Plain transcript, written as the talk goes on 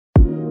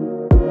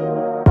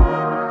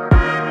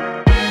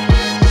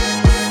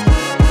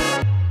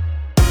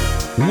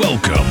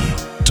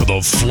Welcome to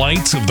the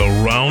Flights of the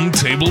Round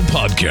Table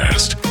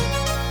podcast,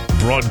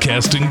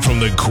 broadcasting from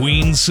the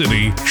Queen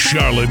City,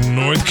 Charlotte,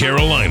 North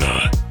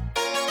Carolina.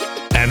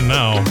 And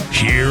now,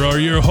 here are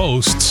your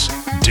hosts,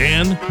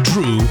 Dan,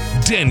 Drew,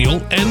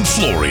 Daniel, and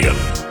Florian.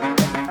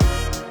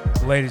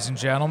 Ladies and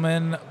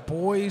gentlemen,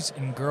 boys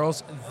and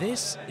girls,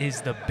 this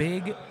is the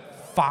big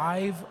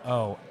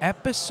 5-0,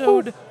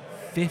 episode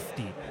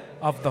 50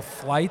 of the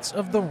Flights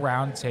of the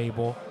Round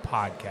Table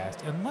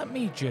podcast. And let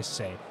me just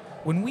say,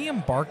 when we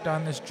embarked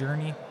on this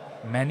journey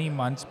many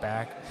months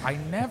back, I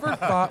never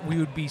thought we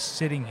would be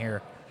sitting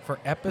here for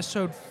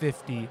episode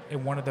 50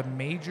 in one of the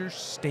major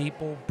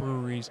staple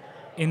breweries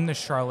in the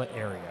Charlotte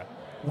area.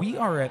 We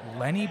are at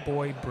Lenny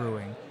Boy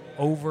Brewing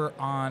over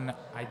on,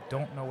 I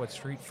don't know what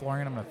street,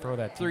 Florian, I'm going to throw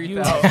that to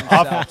you.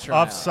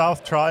 Off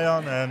South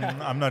Tryon, and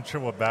I'm not sure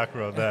what back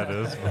road that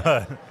is,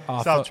 but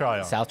South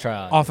Tryon.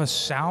 Off of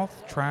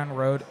South Tryon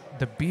Road.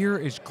 The beer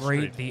is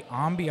great. The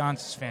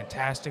ambiance is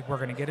fantastic. We're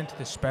going to get into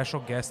the special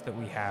guest that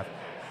we have.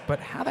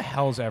 But how the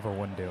hell is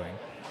everyone doing?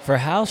 For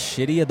how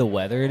shitty of the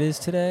weather it is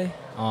today,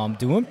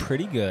 doing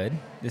pretty good.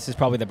 This is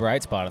probably the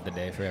bright spot of the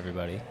day for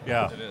everybody.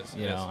 Yeah. It is.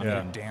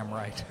 You're damn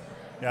right.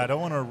 Yeah, I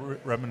don't want to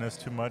reminisce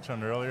too much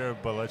on earlier,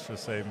 but let's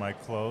just say my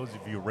clothes,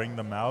 if you wring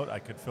them out, I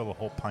could fill a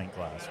whole pint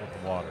glass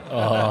with the water.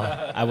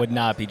 I would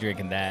not be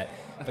drinking that.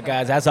 But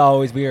guys, as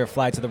always, we are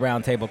Flights of the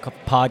Round Table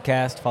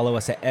podcast. Follow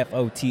us at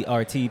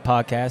FOTRT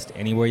podcast,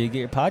 anywhere you get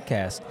your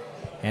podcast.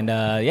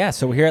 And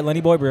so we're here at Lenny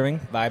Boy Brewing.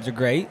 Vibes are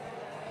great.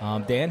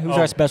 Dan, who's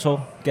our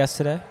special guest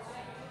today?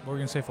 What were you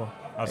going to say, Flo?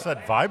 I said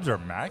vibes are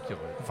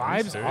immaculate.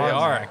 Vibes They are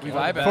are. immaculate. We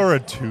vibe at. For a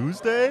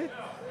Tuesday?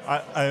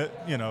 I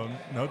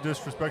no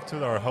disrespect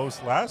to our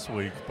host last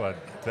week, but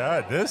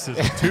this is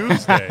a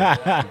Tuesday.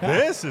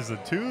 This is a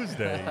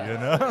Tuesday,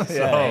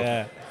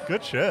 So,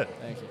 good shit.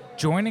 Thank you.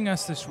 Joining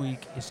us this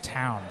week is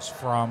Towns,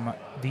 from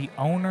the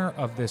owner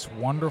of this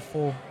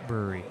wonderful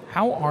brewery.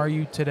 How are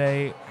you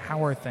today?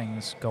 How are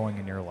things going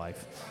in your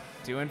life?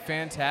 Doing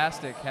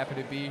fantastic. Happy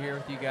to be here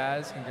with you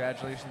guys.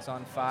 Congratulations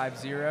on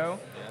 5-0. Well,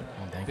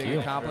 thank Big you.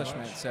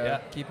 accomplishment. So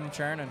keep them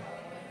churning.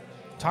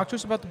 Talk to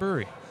us about the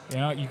brewery.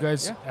 You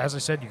guys, as I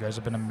said, you guys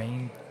have been a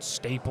main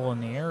staple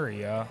in the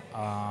area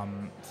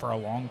for a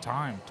long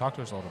time. Talk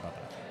to us a little about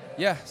that.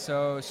 Yeah,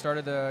 so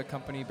started the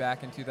company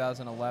back in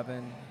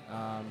 2011.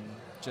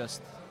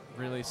 Just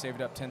really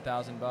saved up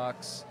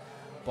 $10,000.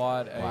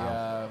 Bought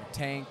a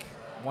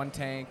one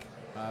tank,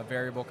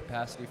 variable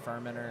capacity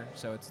fermenter.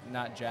 So it's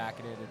not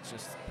jacketed. It's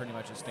just pretty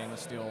much a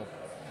stainless steel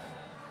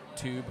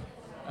tube.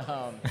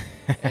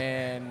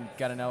 And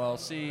got an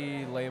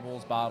LLC,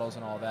 labels, bottles,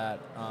 and all that.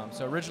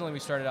 So originally we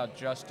started out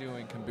just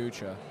doing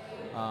kombucha.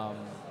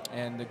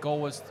 And the goal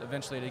was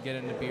eventually to get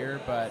into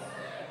beer, but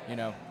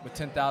with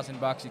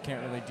 $10,000, you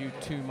can't really do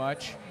too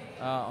much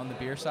on the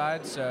beer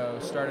side. So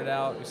started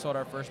out, we sold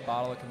our first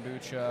bottle of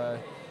kombucha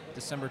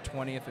December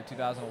 20th of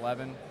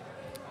 2011.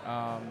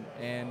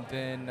 And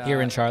then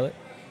Here in Charlotte?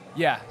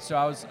 Yeah,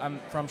 so I'm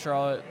from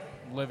Charlotte,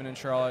 living in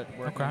Charlotte,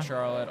 working in Okay.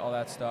 Charlotte, all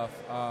that stuff.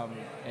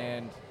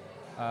 And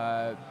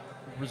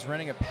was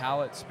renting a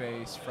pallet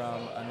space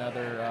from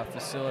another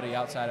facility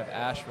outside of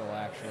Asheville,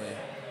 actually.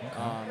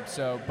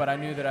 Okay. But I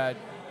knew that I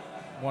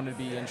wanted to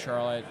be in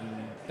Charlotte,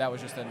 and that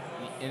was just an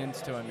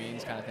ends to a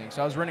means kind of thing.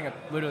 So I was renting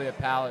literally a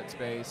pallet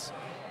space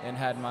and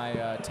had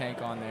my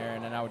tank on there,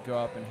 and then I would go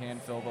up and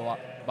hand fill the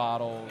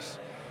bottles,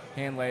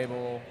 hand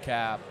label,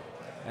 cap,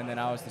 and then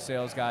I was the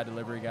sales guy,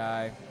 delivery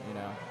guy,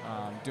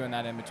 doing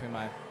that in between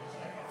my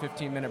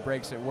 15-minute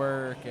breaks at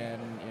work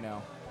and,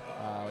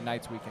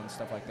 nights, weekends,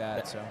 stuff like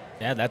that. So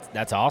Yeah,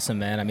 that's awesome,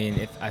 man. I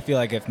mean, I feel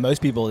like if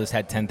most people just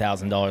had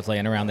 $10,000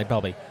 laying around, they'd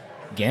probably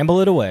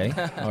gamble it away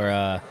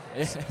or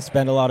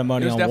spend a lot of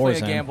money on Warzone. It was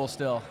definitely a gamble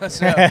still.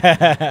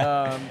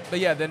 But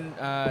yeah, then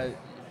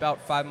about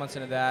 5 months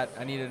into that,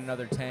 I needed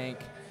another tank.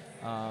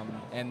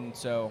 And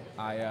so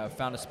I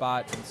found a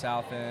spot in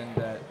South End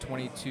at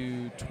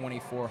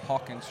 2224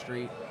 Hawkins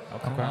Street.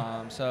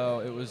 Okay.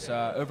 So it was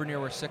over near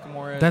where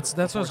Sycamore is. That's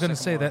what I was going to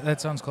say.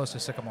 That sounds close to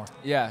Sycamore.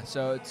 Yeah,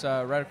 so it's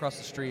right across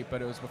the street,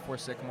 but it was before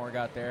Sycamore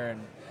got there,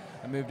 and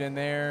I moved in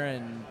there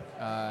and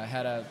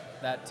had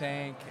that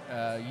tank,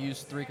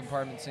 used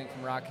 3-compartment sink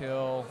from Rock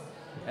Hill,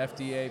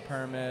 FDA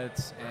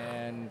permits,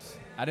 and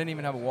I didn't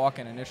even have a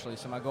walk-in initially,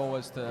 so my goal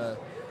was to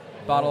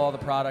bottle all the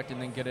product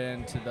and then get it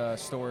into the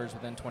stores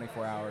within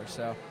 24 hours.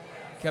 So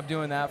kept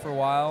doing that for a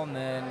while, and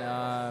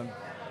then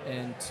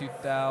in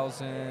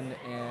 2000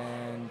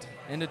 and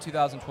into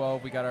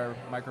 2012 we got our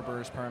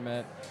microbrewers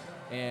permit,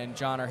 and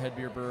John, our head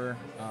beer brewer,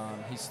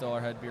 he's still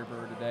our head beer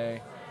brewer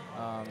today.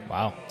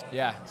 Wow.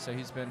 Yeah, so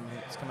it's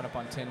coming up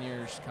on 10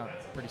 years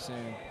pretty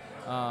soon.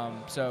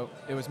 So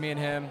it was me and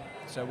him,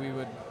 so we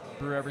would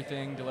brew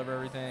everything, deliver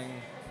everything,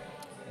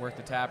 work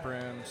the tap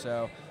room.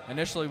 So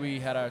initially we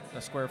had it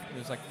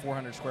was like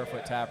 400 square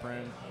foot tap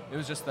room. It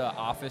was just the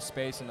office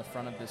space in the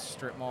front of this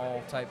strip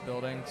mall type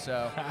building.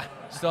 So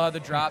still had the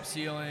drop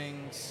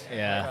ceilings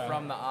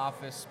from the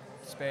office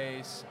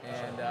space.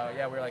 And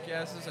we were like,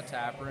 this is a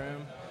tap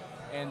room.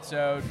 And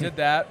so did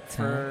that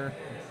for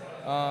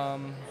a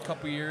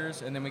couple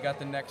years, and then we got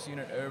the next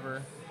unit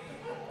over,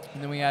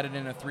 and then we added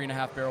in a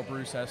 3.5 barrel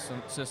brew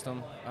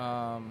system,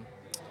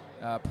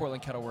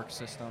 Portland Kettle Works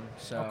system.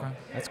 So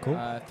that's cool.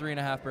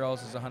 3.5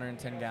 barrels is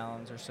 110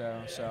 gallons or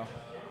so.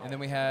 And then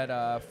we had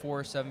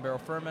 4 7-barrel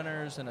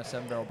fermenters and a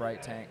 7-barrel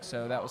bright tank.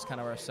 So that was kind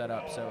of our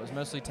setup. So it was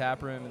mostly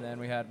tap room, and then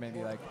we had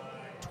maybe like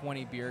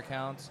 20 beer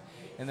accounts.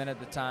 And then at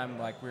the time,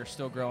 like, we were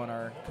still growing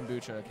our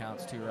kombucha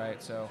accounts too,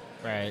 right? So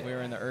we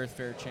were in the Earth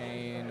Fare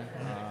chain,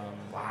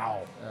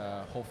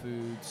 Whole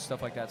Foods,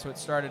 stuff like that. So it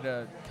started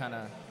to kind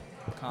of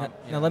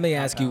now let me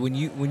ask you, when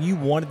you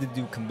wanted to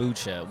do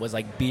kombucha, was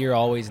like beer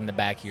always in the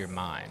back of your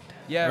mind?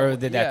 Yeah. Or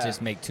did that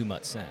just make too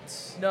much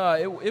sense? No,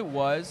 it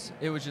was.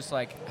 It was just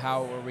like,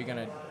 how are we going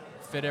to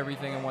fit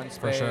everything in one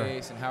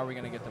space, and how are we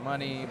going to get the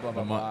money, blah,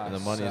 blah, blah. The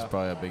money is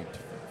probably a big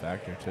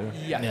factor, too.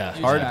 Yeah.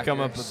 Hard to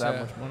come up with that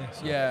much money.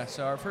 So. Yeah,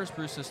 so our first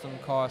brew system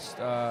cost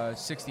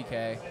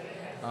 $60K.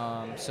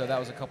 So that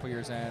was a couple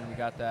years in. We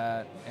got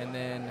that. And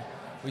then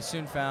we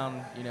soon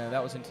found,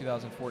 that was in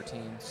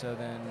 2014. So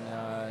then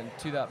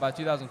by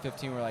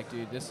 2015, we're like,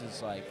 dude, this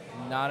is like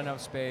not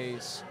enough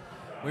space.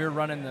 We were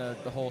running the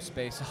whole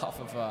space off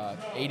of a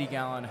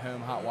 80-gallon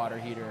home hot water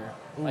heater.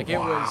 Ooh, like it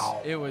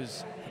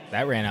was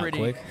that ran out pretty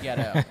quick.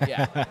 Ghetto.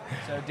 Yeah.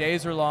 So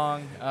days were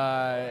long.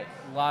 A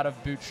lot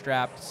of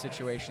bootstrapped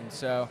situations.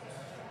 So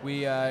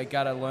we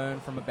got a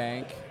loan from a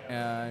bank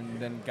and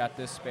then got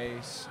this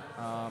space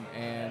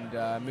and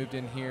moved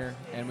in here,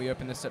 and we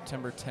opened this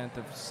September 10th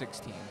of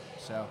 16.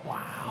 So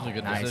wow, that was a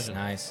good decision.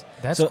 Nice.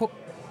 That's so, cool.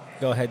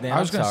 Go ahead, Dan. I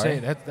was going to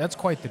say that's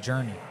quite the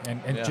journey,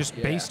 and just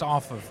Yeah. based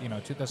off of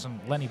 2000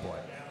 Lenny Boy.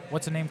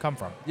 What's the name come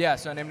from? Yeah,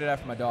 so I named it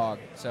after my dog.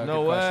 So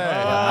No good way.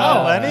 question.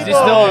 Oh, Lenny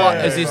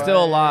Is he Boy.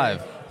 still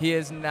alive? He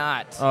is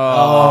not.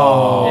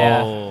 Oh.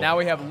 Yeah. Now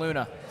we have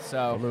Luna.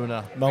 So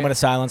Luna. Moment of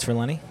silence for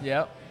Lenny.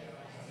 Yep.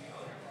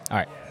 All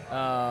right.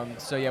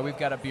 So yeah, we've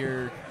got a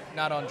beer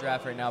not on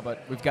draft right now,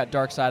 but we've got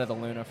Dark Side of the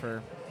Luna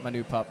for my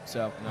new pup.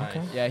 So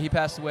yeah, he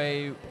passed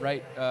away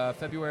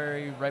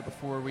February, right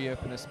before we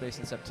opened this space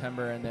in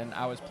September, and then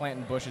I was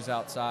planting bushes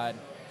outside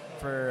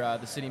for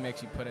the city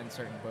makes you put in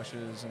certain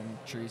bushes and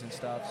trees and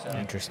stuff. So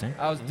Interesting.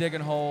 I was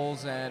digging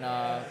holes, and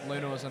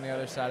Luna was on the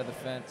other side of the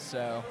fence.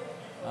 So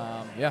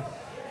yeah,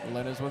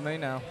 Luna's with me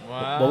now.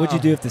 Wow. What would you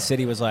do if the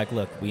city was like,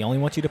 look, we only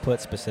want you to put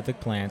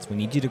specific plants. We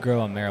need you to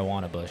grow a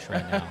marijuana bush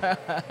right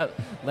now.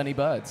 Lenny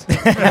Buds.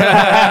 Lenny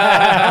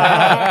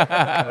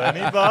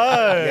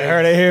Boy. You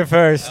heard it here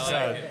first.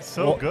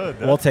 So good.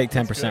 We'll take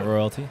 10%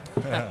 royalty.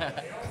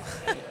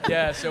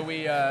 Yeah, so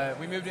we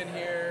moved in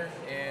here,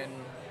 and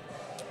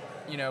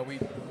we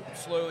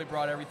slowly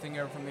brought everything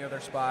over from the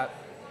other spot,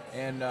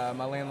 and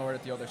my landlord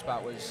at the other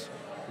spot was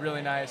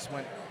really nice.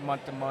 Went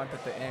month to month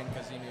at the end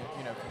because he knew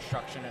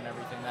construction and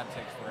everything that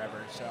takes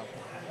forever. So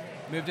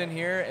moved in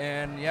here,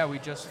 and yeah, we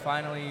just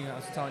finally, I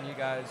was telling you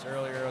guys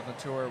earlier on the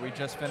tour, we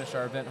just finished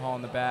our event hall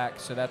in the back,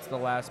 so that's the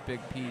last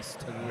big piece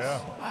to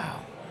this.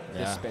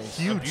 This space.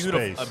 Huge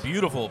space. A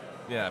beautiful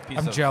piece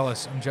I'm of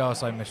jealous.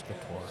 I missed the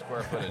tour.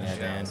 square footage. Yeah,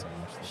 Dan.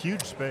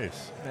 Huge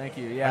space. Thank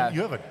you. Yeah. And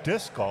you have a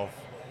disc golf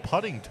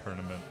putting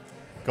tournament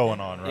going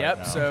on right now.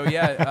 Yep. So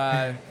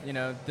yeah,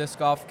 disc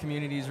golf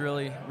community is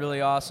really,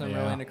 really awesome.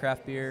 Yeah. Really into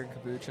craft beer,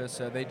 kombucha.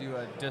 So they do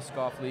a disc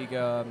golf league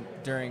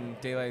during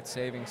daylight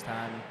savings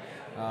time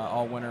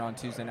all winter on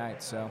Tuesday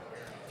nights. So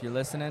if you're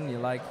listening, you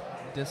like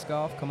disc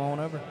golf, come on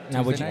over.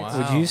 Now, would Tuesday you, nights.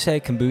 would you say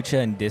kombucha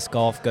and disc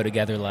golf go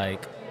together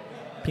like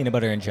peanut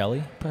butter and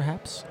jelly,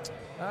 perhaps?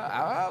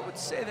 I would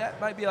say that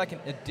might be like an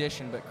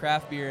addition, but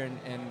craft beer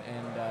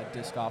and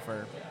disc golf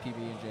are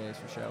PB&Js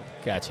for sure.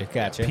 Gotcha.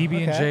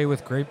 PB&J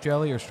with grape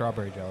jelly or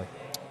strawberry jelly?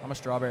 I'm a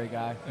strawberry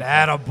guy.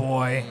 That a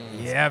boy.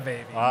 Yeah,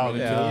 baby. Wow.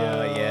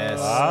 Yes.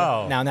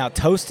 Wow. Now,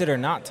 toasted or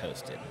not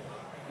toasted?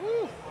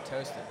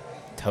 Toasted.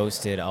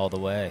 Toasted all the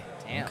way.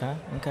 Damn.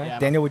 Okay. Yeah,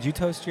 Daniel, would you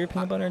toast your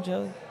peanut butter and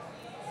jelly?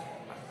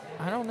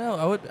 I don't know.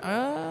 I would.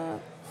 Flo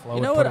You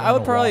would know put what? it I in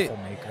would the probably-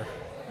 waffle maker.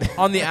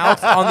 on the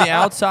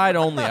outside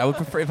only. I would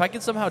prefer if I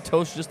could somehow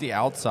toast just the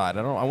outside.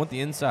 I want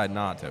the inside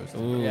not toasted.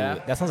 Ooh, Yeah.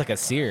 that sounds like a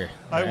sear.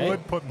 I right?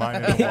 would put mine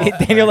in a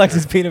waffle Daniel likes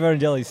maker. his peanut butter and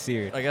jelly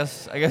seared. I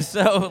guess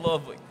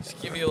so. Just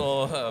give me a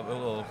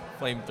little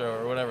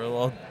flamethrower or whatever.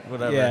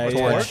 Whatever. Yeah,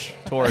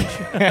 Torch.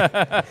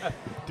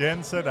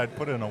 Dan said I'd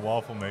put it in a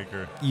waffle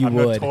maker. You I'm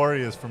would.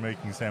 notorious for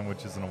making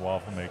sandwiches in a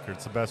waffle maker.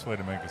 It's the best way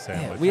to make a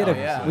sandwich. We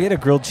had a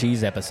grilled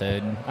cheese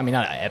episode. I mean,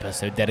 not an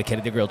episode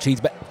dedicated to grilled cheese,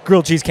 but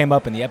grilled cheese came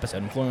up in the episode,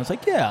 and Florian was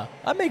like, "Yeah,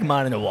 I make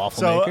mine in a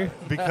waffle maker."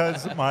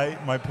 because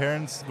my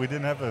parents, we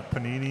didn't have a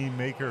panini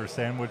maker or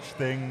sandwich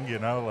thing,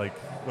 like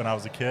when I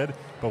was a kid,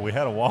 but we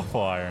had a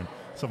waffle iron.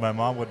 So my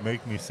mom would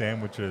make me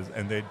sandwiches,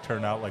 and they'd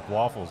turn out like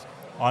waffles.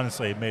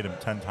 Honestly, it made them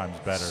 10 times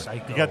better.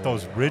 Psycho. You got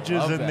those ridges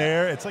Love in that.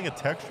 there. It's like a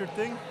texture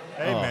thing.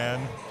 Hey,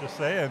 man, just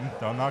saying.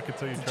 Don't knock it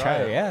till you try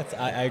it. Yeah,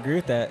 I agree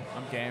with that.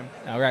 I'm game.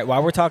 All right,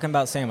 while we're talking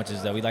about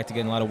sandwiches, though, we like to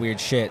get in a lot of weird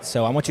shit.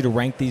 So I want you to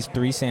rank these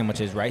 3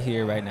 sandwiches right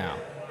here, right now.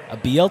 A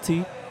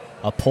BLT,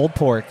 a pulled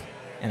pork,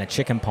 and a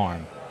chicken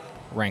parm.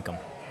 Rank them.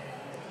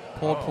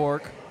 Pulled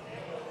pork.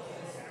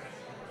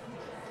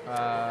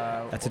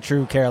 That's a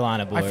true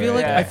Carolina boy. I feel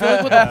like right with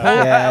the pulled,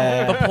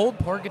 Yeah. the pulled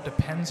pork, it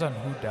depends on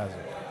who does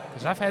it.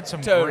 Because I've had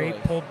some Totally.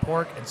 great pulled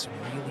pork and some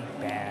really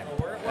bad.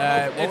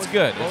 It's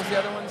good. What was the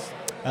other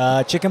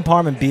ones? Chicken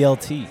parm and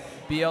BLT.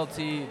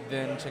 BLT,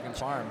 then chicken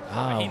farm.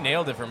 Oh. He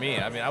nailed it for me.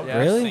 I mean, I Yeah.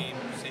 Really?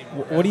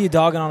 What are you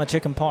dogging on a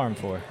chicken parm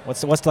for?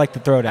 What's like the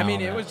throwdown? I mean,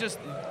 on it that? was just,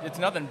 it's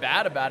nothing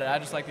bad about it. I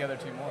just like the other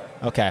two more.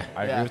 Okay.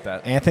 I agree with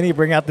that. Anthony,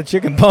 bring out the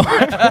chicken parm.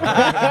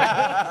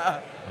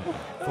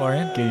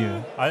 Florian, give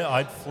you.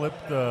 I'd flip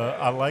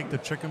I like the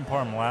chicken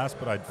parm last,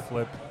 but I'd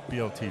flip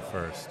BLT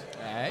first.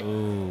 All right.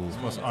 Ooh. It's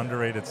the most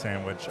underrated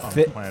sandwich on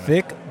the planet.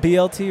 Thick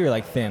BLT or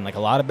like thin? Like a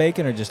lot of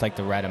bacon or just like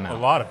the right amount?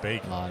 A lot of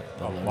bacon. A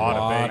lot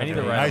of bacon. I need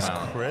the A right nice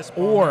amount. crisp.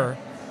 Or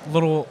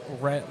little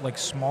like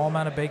small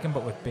amount of bacon,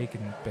 but with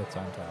bacon bits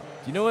on top.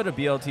 Do you know what a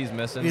BLT is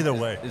missing? Either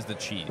Is- way. is the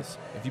cheese.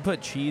 If you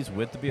put cheese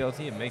with the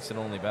BLT, it makes it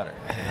only better.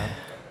 You know?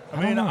 I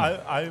mean, don't know.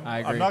 I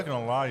I'm agree. not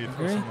gonna lie. You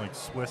throw Agree? some like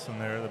Swiss in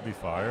there, that'd be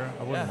fire.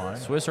 I wouldn't mind.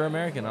 Swiss or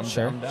American? I'm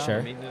Sure, I'm down. sure.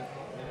 I'm eating it.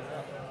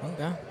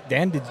 Okay.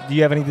 Dan, do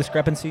you have any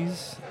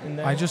discrepancies in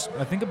there? I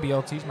think a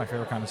BLT is my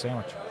favorite kind of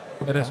sandwich.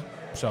 It is.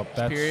 So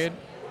that's Period.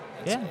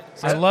 Yeah,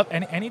 I love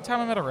anytime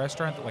I'm at a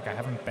restaurant that like I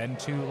haven't been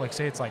to, like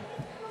say it's like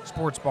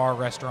sports bar,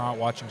 restaurant,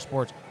 watching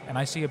sports, and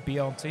I see a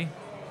BLT,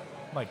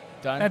 like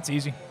Done. that's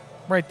easy,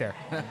 right there.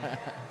 All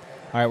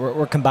right,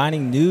 we're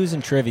combining news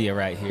and trivia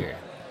right here.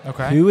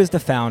 Okay. Who is the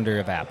founder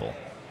of Apple?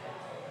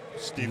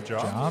 Steve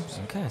Jobs. Jobs?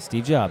 Okay,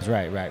 Steve Jobs.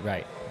 Right.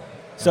 That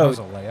So was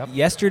a layup.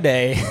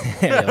 yesterday,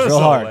 it was was real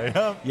a hard.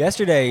 layup.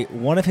 Yesterday,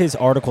 one of his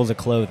articles of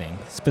clothing,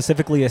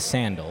 specifically a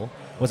sandal,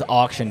 was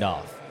auctioned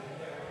off.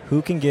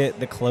 Who can get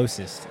the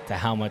closest to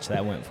how much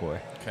that went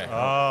for? Okay.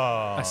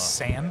 Oh. A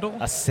sandal?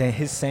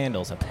 His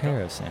sandals, a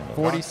pair of sandals.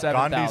 Gandhi's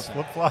 47,000.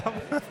 flip flop.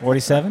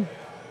 47?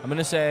 I'm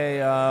gonna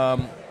say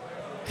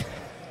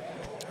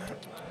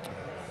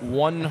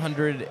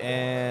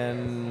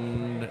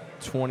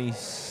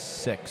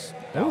 126.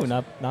 Ooh,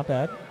 not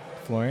bad.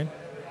 Florian,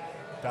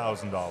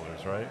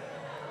 $1,000, right?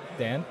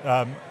 Dan.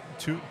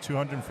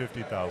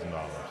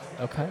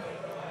 $250,000. Okay.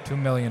 $2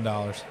 million.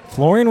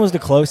 Florian was the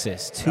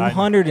closest. I know.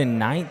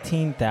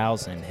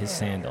 219,000. His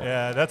sandal.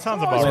 Yeah, that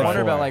sounds I about always right.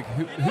 wonder about like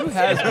who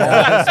has all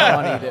this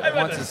money that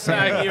wants a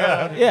sandal.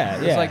 Yeah.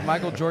 It's like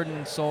Michael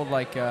Jordan sold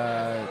like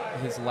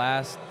his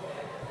last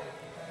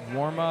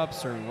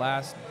warm-ups or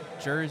last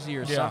jersey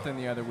or Yeah. something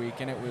the other week,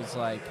 and it was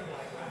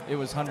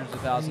hundreds of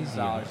thousands of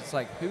dollars. It's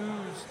like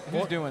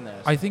who's doing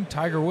this? I think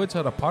Tiger Woods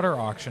had a putter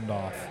auctioned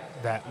off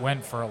that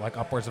went for like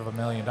upwards of $1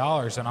 million,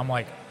 and I'm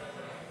like,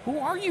 who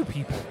are you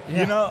people?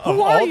 You know, of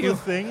Who are all you? the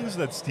things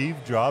that Steve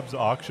Jobs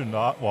auctioned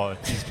off, well,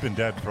 he's been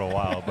dead for a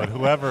while, but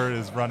whoever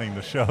is running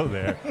the show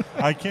there,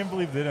 I can't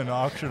believe they didn't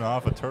auction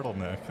off a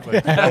turtleneck.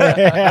 Like,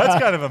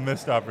 that's kind of a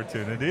missed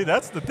opportunity.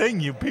 That's the thing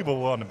you people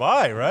want to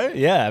buy, right?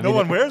 Yeah, I No mean,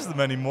 one wears them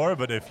anymore,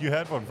 but if you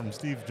had one from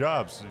Steve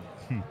Jobs,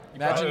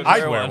 Imagine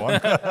I'd wear one.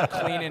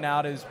 cleaning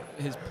out his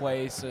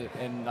place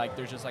and like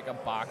there's just like a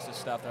box of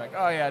stuff. They're like,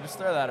 oh yeah, just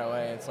throw that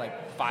away. It's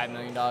like $5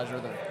 million worth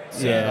of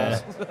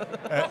sandals.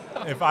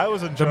 If I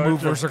was in The charge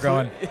movers of are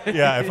going.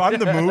 Yeah, if I'm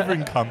the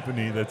moving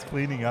company that's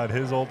cleaning out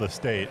his old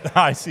estate,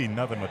 I see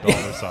nothing but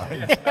dollar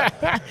signs.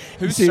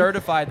 Who see-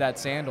 certified that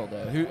sandal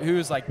though?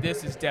 Who's like,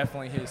 this is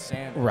definitely his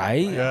sandal?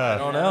 Right? Yeah. I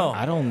don't know.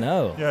 I don't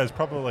know. Yeah, it's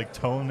probably like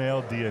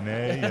toenail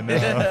DNA, you know,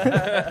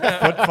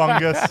 foot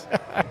fungus.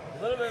 A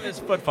little bit of his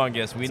foot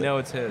fungus. We know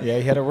it's his. Yeah,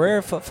 he had a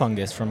rare foot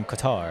fungus from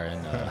Qatar,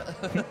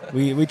 and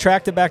we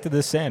tracked it back to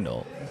this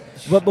sandal.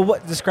 But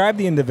what describe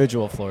the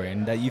individual,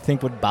 Florian, that you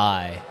think would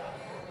buy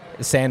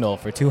a sandal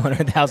for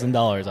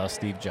 $200,000 off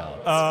Steve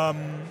Jobs?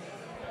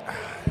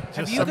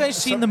 Have you guys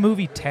seen the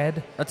movie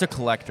Ted? That's a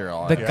collector.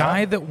 All The right.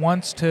 guy that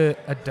wants to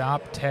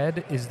adopt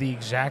Ted is the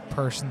exact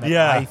person that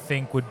Yeah. I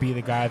think would be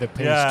the guy that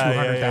pays Yeah,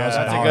 yeah, $200,000 yeah.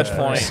 That's a good for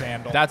point. a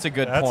sandal. That's a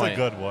good That's point. a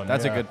good one.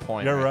 That's yeah. a good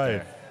point. You're right.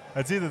 there.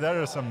 It's either that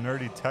or some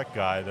nerdy tech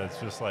guy that's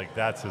just like,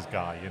 that's his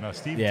guy. You know,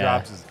 Steve Yeah.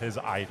 Jobs is his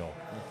idol.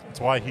 That's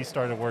why he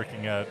started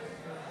working at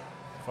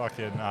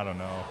fucking, I don't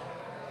know.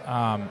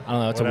 I don't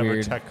know. It's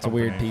whatever tech it's a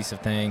weird company. piece of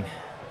thing.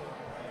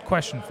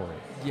 Question for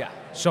you. Yeah.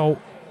 So,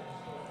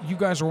 you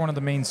guys are one of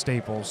the main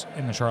staples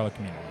in the Charlotte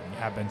community. You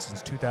have been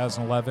since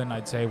 2011.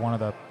 I'd say one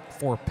of the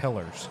 5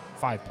 pillars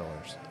Thank you.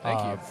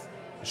 of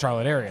the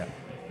Charlotte area.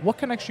 What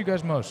connects you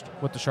guys most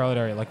with the Charlotte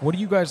area? Like, what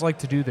do you guys like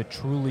to do that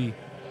truly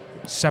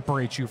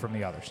separates you from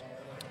the others?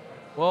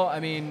 Well, I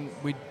mean,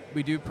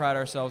 we do pride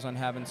ourselves on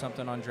having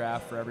something on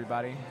draft for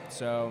everybody.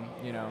 So,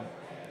 you know,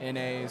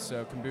 NAs,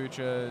 so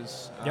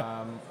kombuchas. Yep.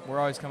 We're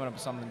always coming up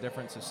with something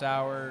different. So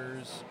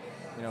sours,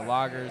 you know,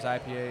 lagers,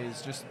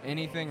 IPAs, just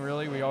anything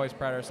really. We always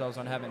pride ourselves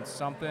on having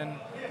something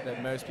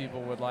that most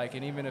people would like.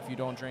 And even if you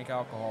don't drink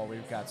alcohol,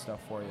 we've got stuff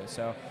for you.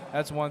 So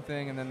that's one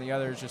thing. And then the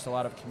other is just a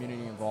lot of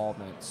community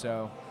involvement.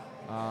 So,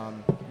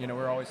 you know,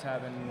 we're always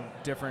having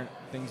different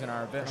things in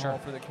our event hall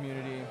for the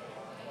community.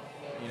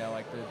 You know,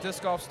 like the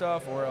disc golf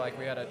stuff, or like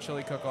we had a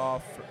chili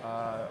cook-off,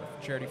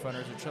 charity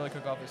fundraiser chili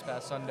cook-off this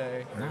past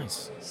Sunday.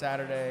 Nice.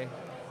 Saturday.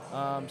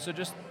 So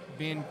just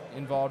being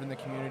involved in the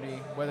community,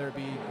 whether it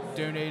be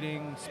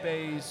donating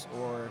space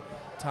or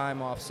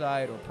time off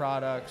site or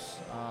products.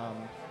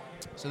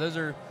 So those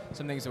are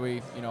some things that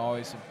we,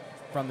 always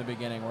from the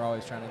beginning, we're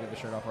always trying to get the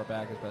shirt off our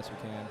back as best we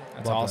can.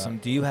 That's awesome.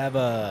 Do you have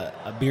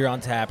a beer on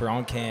tap or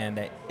on can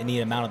that any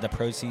amount of the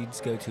proceeds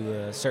go to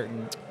a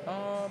certain?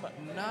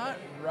 Not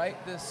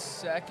right this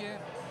second.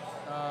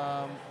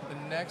 The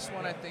next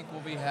one I think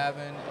we'll be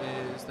having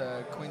is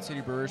the Queen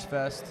City Brewers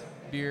Fest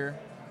beer.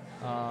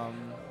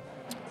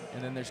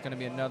 And then there's going to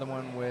be another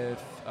one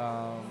with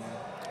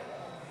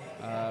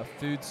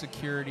food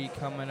security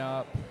coming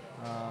up.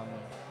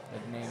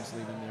 The name's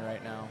leaving me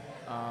right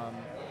now.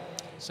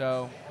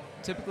 So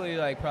typically,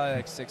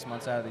 probably 6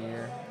 months out of the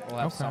year, we'll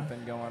have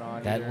something going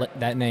on.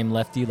 That name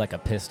left you like a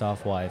pissed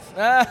off wife.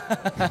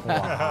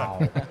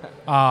 Wow.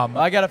 Well,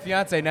 I got a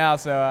fiance now,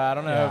 so I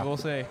don't know. Yeah. We'll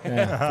see.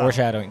 Yeah,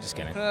 foreshadowing. Just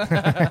kidding.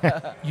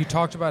 You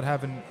talked about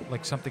having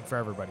something for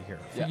everybody here.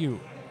 For Yeah. you,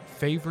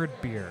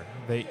 favorite beer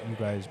that you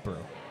guys brew,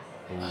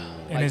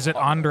 and is it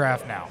on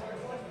draft now?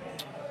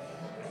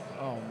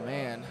 Oh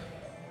man,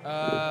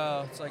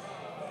 it's like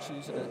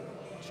choosing a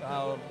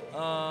child.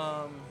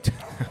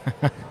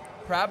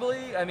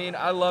 Probably. I mean,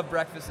 I love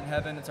Breakfast in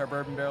Heaven. It's our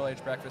bourbon barrel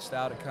aged breakfast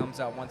stout. It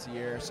comes out once a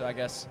year, so I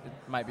guess it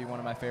might be one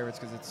of my favorites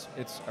because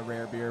it's a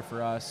rare beer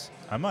for us.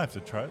 I might have to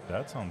try it.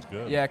 That sounds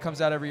good. Yeah, it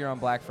comes out every year on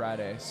Black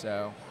Friday.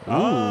 So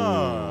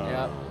Oh.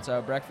 yeah,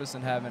 so Breakfast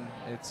in Heaven.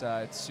 It's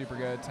super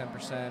good,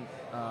 10%.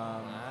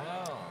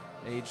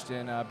 Aged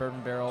in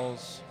bourbon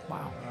barrels.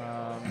 Wow.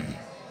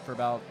 For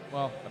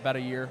about a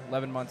year,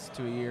 11 months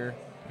to a year,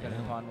 depending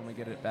upon when we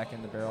get it back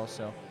in the barrel.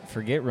 So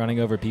Forget running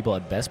over people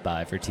at Best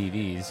Buy for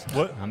TVs.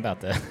 What? I'm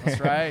about to. that's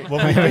right. When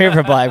I'm here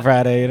for Black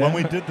Friday. When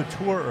we did the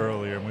tour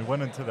earlier and we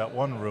went into that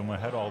one room, it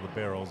had all the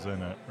barrels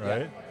in it,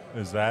 right?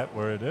 Is that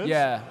where it is?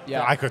 Yeah.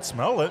 I could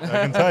smell it. I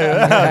can tell you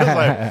that. I was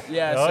like,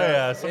 Yeah, oh so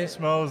yeah, some it-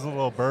 smells a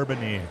little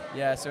bourbon-y.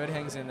 Yeah, so it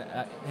hangs in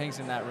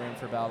that room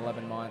for about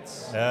 11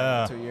 months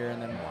Yeah. to a year,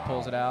 and then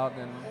pulls it out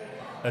and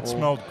It we'll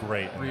smelled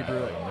great. in that rebrew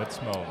it. room. It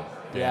smelled.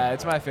 Yeah,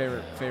 it's my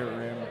favorite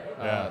room,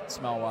 Yeah.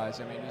 smell-wise.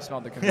 I mean, you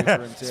smelled the kombucha Yeah,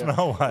 room too,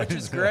 smell-wise, which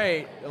is yeah.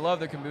 great. I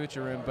love the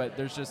kombucha room, but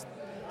there's just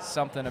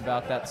something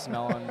about that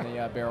smell in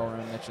the barrel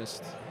room that's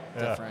just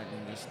Yeah. different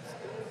and just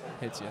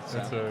hits you. So.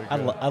 It's very I,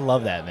 good. I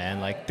love that, man.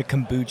 Like the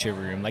kombucha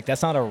room. Like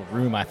that's not a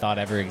room I thought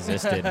ever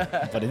existed,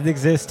 but it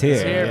exists here.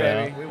 It's here, you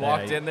know? baby. We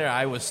walked in there,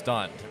 I was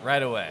stunned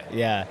right away.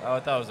 Yeah. Oh, I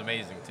thought it was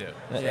amazing too.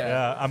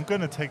 Yeah, I'm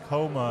gonna take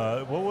home.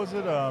 What was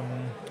it?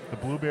 The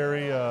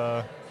blueberry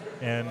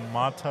and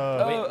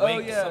mata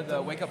Wake yeah, something?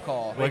 the wake-up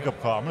call. wake up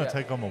call. I'm gonna Yeah.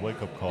 take home a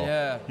wake up call.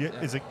 Yeah.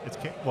 Is it? It's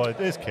can. Well, it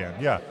is can.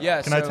 Yeah.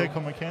 Yeah, Can I so- take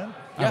home a can?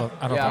 I don't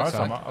think I'll-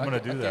 so. I'm gonna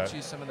do I'll that. get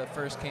you some of the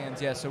first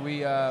cans. Yeah, so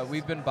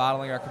we've been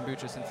bottling our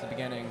kombucha since the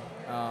beginning,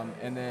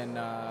 and then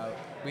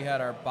we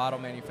had our bottle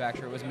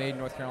manufacturer. It was made in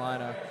North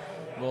Carolina,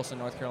 Wilson,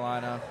 North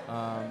Carolina,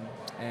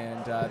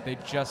 and they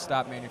just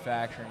stopped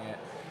manufacturing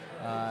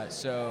it.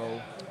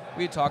 So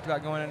we had talked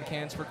about going into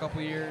cans for a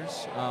couple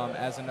years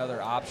as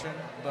another option,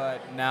 but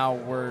now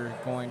we're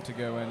going to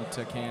go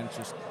into cans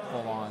just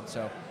full on.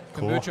 So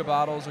Cool. kombucha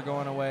bottles are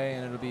going away,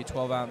 and it'll be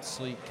 12-ounce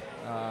sleek,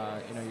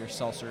 your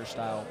seltzer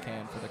style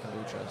can for the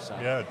kombucha. So.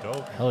 Yeah,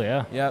 dope. Hell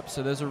yeah. Yep.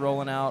 So those are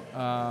rolling out.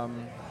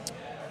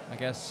 I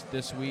guess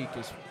this week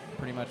is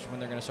pretty much when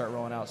they're going to start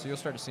rolling out. So you'll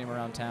start to see them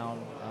around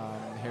town,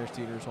 Harris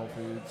Teeter's, Whole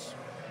Foods,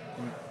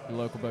 the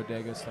local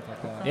bodegas, stuff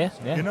like that. Yeah.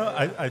 So- Yeah. You know,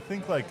 I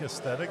think like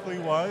aesthetically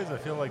wise, I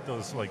feel like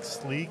those like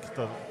sleek,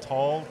 the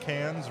tall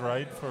cans,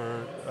 right,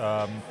 for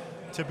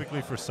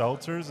typically for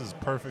seltzers is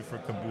perfect for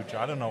kombucha.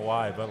 I don't know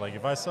why, but like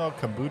if I saw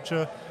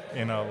kombucha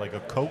in a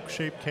Coke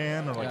shaped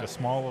can or like Yeah. a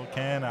small little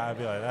can, I'd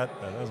be like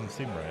that doesn't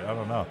seem right. I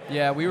don't know.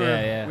 Yeah, we were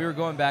Yeah. we were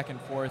going back and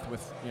forth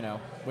with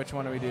which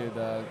one do we do,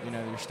 the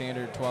your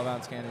standard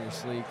 12-ounce can or your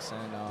sleeks,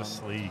 and The the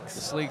sleeks.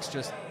 sleeks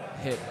just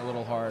hit a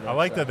little harder. I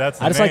like so. that. That's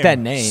the I just name. like that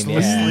name, The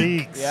yeah.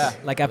 sleeks. Yeah.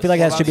 Like I feel like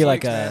that should be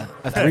like Sleeks,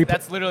 a man. three.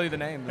 That's literally the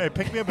name. Hey,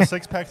 pick me up a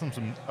 6-pack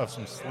of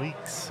some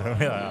sleeks.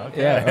 Yeah,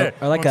 okay. Yeah,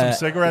 or like Want a-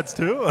 some cigarettes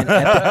too.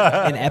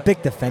 an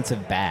epic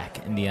defensive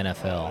back in the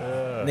NFL.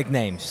 Yeah.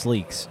 Nickname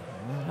Sleeks.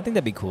 I think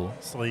that'd be cool.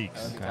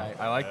 Sleeks. Okay.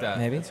 I like that.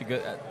 Maybe. It's a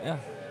good,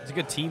 it's a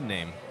good team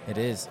name. It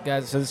is,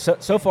 guys.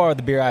 So far,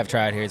 the beer I've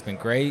tried here has been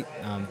great.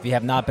 If you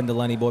have not been to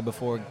Lenny Boy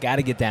before, got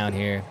to get down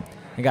here.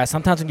 And guys,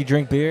 sometimes when you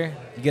drink beer,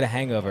 you get a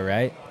hangover,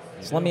 right?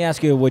 So let me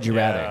ask you a would you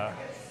rather. Yeah.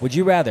 Would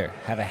you rather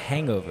have a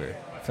hangover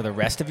for the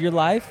rest of your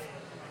life,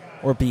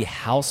 or be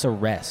house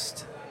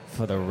arrest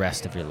for the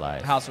rest of your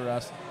life? House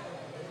arrest.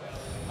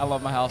 I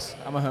love my house.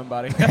 I'm a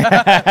homebody.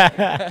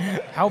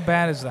 How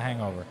bad is the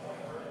hangover?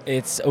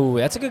 That's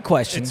a good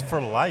question. It's for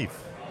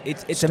life.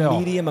 It's Still, a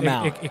medium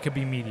amount. It could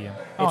be medium.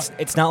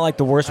 It's not like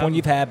the worst one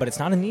you've had, but it's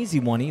not an easy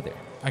one either.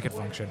 I could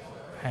function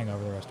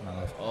hangover the rest of my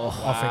life. Oh,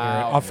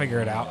 I'll figure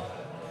it out.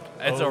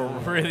 It's a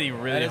really,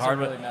 really That is a hard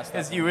really one. messed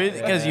up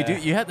Because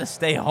one. you have to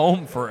stay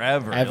home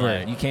forever. ever.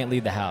 like- You can't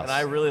leave the house. and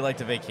I really like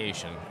to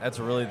vacation. That's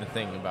really the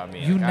thing about me.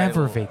 You Like,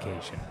 never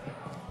vacation.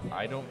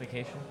 I don't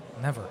vacation?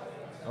 Never.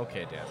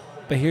 Okay, Dan.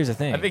 but here's the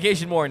thing. I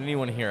vacation more than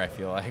anyone here, I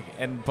feel like,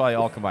 and probably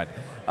all combined.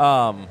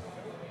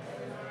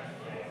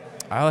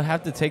 I would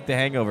have to take the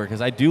hangover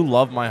because I do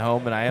love my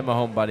home and I am a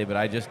homebody, but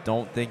I just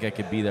don't think I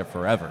could be there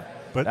forever.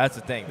 But that's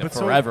the thing, the but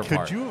forever so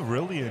part. could you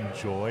really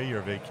enjoy your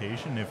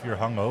vacation if you're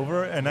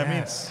hungover? And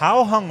Yes. I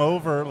mean, how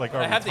hungover? Like, are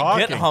I we have to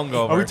talking? get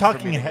hungover Are we for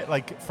talking me to-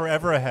 like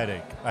forever a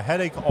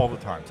headache all the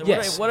time? So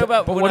Yes, what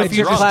about But when what I'm if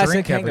you drunk? just Classic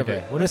drink every hangover. day?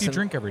 What if you Listen.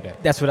 drink every day?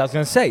 That's what I was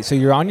going to say. So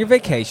you're on your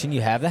vacation,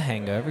 you have the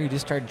hangover, you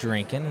just start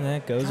drinking, and then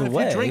it goes God,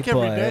 away. if you drink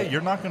every but- day,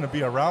 you're not going to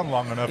be around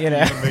long enough You to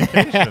know. even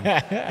vacation.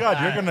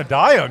 God, you're going to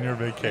die on your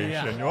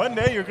vacation. One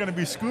day you're going to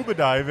be scuba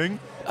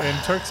diving in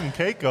Turks and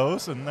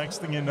Caicos, and next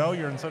thing you know,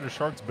 you're inside a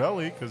shark's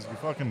belly because you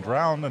fucking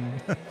drowned. And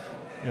I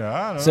don't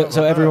know. So about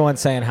that. everyone's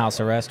saying house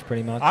arrest,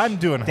 pretty much. I'm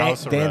doing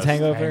house Dan's arrest.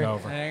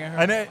 hangover.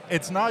 And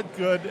it's not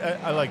good.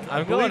 I like.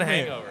 I'm believe going me,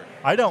 hangover.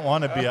 I don't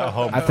want to be at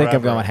home. I think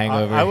I'm forever. going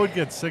hangover. I would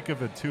get sick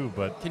of it too,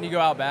 but Can you go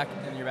out back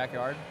in your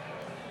backyard?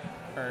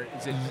 Or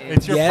is it?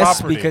 It's your Yes,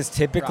 property. because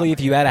typically if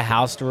you had a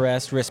house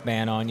arrest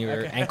wristband on your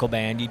Okay. ankle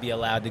band, you'd be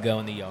allowed to go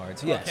in the yard.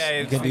 So yes, Okay,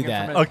 you can do speaking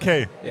that. from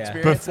okay. Yeah.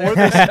 experience Before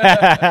there?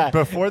 this,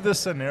 before this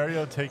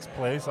scenario takes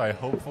place, I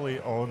hopefully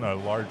own a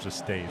large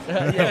estate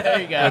Yeah,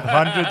 there you go. with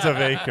hundreds of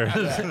acres.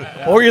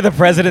 Or you're the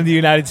president of the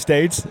United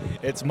States.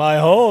 It's my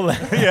whole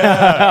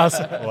Yeah.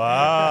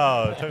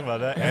 Wow. Talking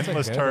about that That's a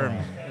endless good term.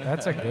 one.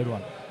 That's a good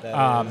one.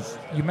 That is.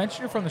 You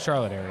mentioned you're from the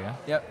Charlotte area.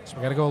 Yep. So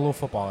we got to go a little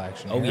football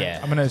action. Oh, here. yeah.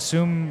 I'm going to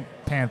assume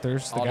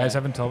Panthers. The All guys day.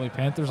 haven't told me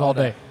Panthers all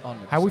day.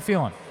 100%. How we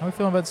feeling? How we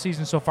feeling about the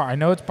season so far? I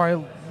know it's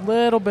probably a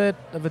little bit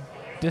of a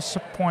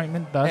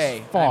disappointment thus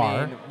Hey, far.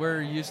 I mean,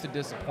 we're used to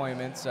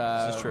disappointments.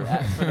 This is true.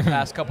 For the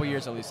past couple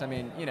years, at least. I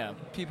mean,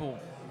 people,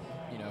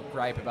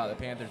 gripe about the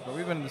Panthers, but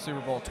we've been in the Super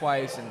Bowl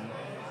twice in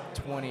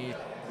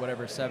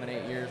 7,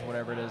 8 years,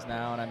 whatever it is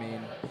now. And I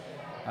mean,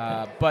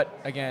 but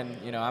again,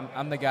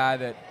 I'm the guy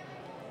that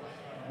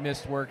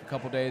missed work a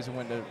couple days and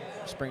went to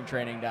spring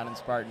training down in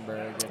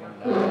Spartanburg.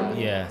 And,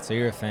 Yeah, so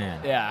you're a fan.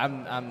 yeah,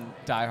 I'm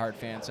a diehard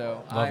fan.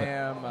 So Love I it.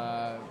 am.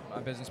 My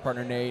business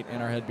partner Nate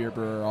and our head beer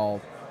brewer are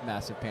all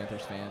massive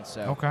Panthers fans.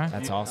 So Okay.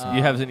 That's awesome.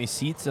 You have any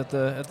seats at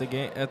the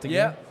game?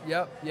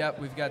 Yep.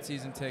 We've got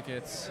season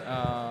tickets,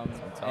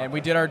 and we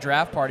did our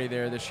draft party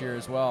there this year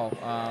as well.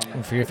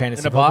 And for your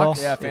fantasy In a football?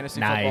 box? Yeah, fantasy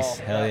nice.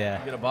 football. Hell You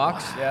yeah. get a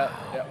box? Yeah.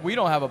 We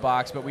don't have a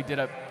box, but we did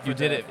a. You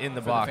did it in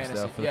the box,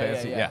 though, for the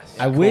fantasy. Yes.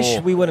 I wish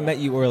we would have met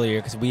you earlier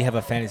because we have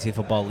a fantasy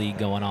football league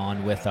going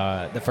on with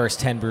the first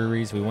 10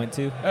 breweries we went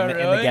to Oh, and the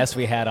really? guests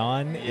we had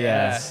on.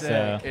 Yes. sick.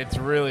 So, It's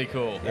really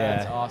cool. yeah,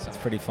 That's awesome. It's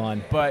pretty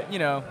fun. But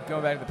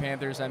going back to the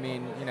Panthers, I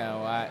mean,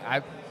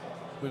 it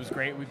was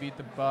great. We beat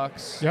the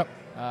Bucks. Yep.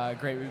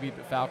 Great. We beat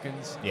the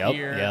Falcons. Yep,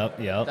 Here.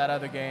 yep. That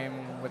other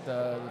game with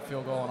the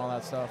field goal and all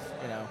that stuff.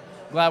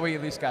 Glad we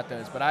at least got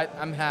those. But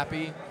I'm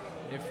happy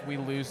if we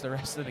lose the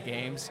rest of the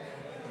games.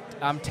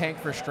 I'm tank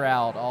for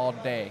Stroud all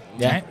day.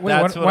 Yeah. Wait,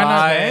 That's why what not?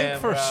 I Thank am,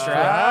 for bro.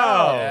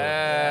 Stroud.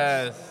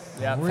 Yes.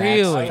 Yeah,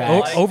 Really?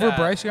 Facts. Over Like that.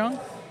 Bryce Young?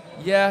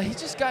 Yeah,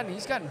 he's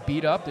gotten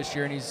beat up this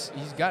year, and he's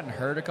gotten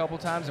hurt a couple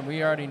times, and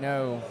we already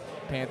know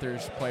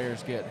Panthers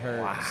players get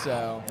hurt.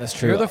 So That's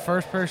true. You're the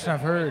first person I've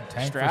heard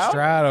tank for Stroud?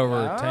 Stroud over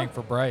Wow. tank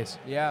for Bryce.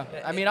 yeah,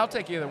 I mean, I'll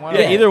take either one.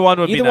 Yeah, of them. either one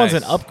would be Either one's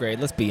nice. an upgrade,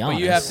 let's be But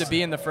honest. you have to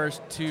be in the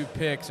first 2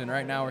 picks, and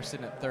right now we're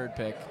sitting at 3rd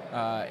pick.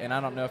 And I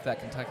don't know if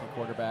that Kentucky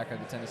quarterback or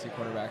the Tennessee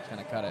quarterback is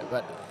going to cut it,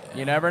 but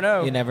you never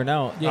know. You never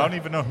know. I don't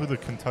even know who the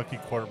Kentucky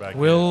quarterback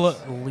Will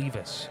is.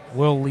 Levis.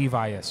 Will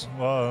Levius.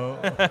 Well,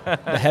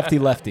 The hefty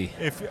lefty.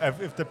 if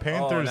the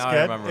Panthers now I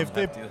get remember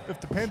him. if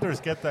the Panthers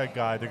get that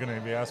guy, they're going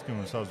to be asking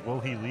themselves, will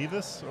he leave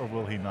us or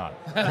will he not?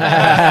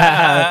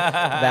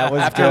 That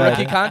was After good. a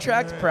rookie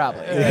contract,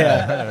 probably.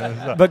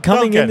 Yeah. But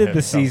coming Don't get into him. the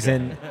Don't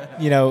season,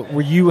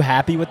 were you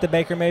happy with the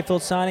Baker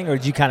Mayfield signing, or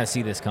did you kind of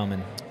see this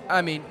coming?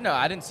 I mean, no,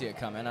 I didn't see it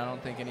coming. I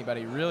don't think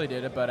anybody really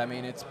did it, but I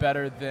mean, it's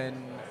better than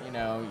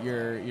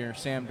your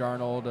Sam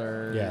Darnold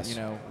or Yes.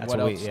 what That's what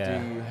else we- yeah.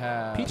 do you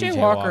have? PJ PJ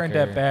Walker ain't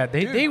that Walker. bad.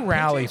 They Dude,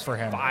 rally PJ's for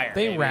him. Fire,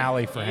 They baby.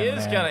 rally for He him,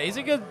 is man. he's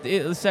a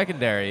good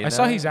secondary. I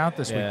saw he's out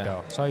this Yeah. week,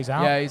 though. Saw he's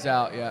out. Yeah, he's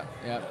out.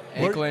 Yeah.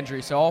 Ankle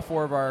injury. So all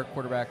 4 of our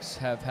quarterbacks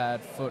have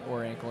had foot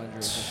or ankle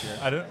injuries this year.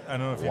 I don't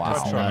know if you Wow.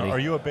 touched on Nutty. it. Are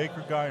you a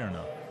Baker guy or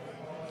no?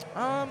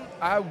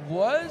 I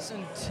was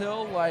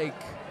until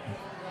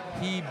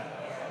he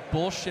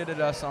bullshitted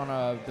us on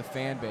the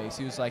fan base.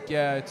 He was like,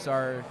 "Yeah, it's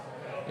our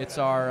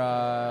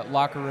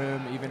locker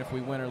room. Even if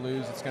we win or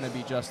lose, it's going to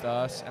be just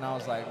us." And I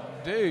was like,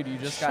 "Dude, you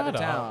just got Shut to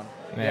up. town."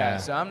 Yeah.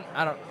 So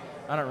I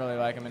don't really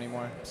like him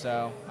anymore.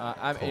 So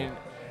mean,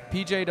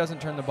 PJ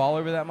doesn't turn the ball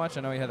over that much.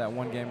 I know he had that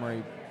one game where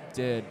he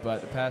did,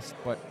 but the past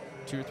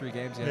 2 or 3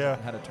 games he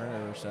hasn't had a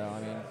turnover. So I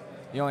mean,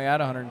 he only had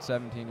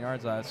 117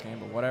 yards last game,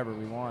 but whatever,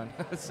 we won.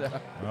 So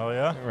Oh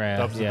yeah, Right,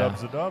 dub's yeah. a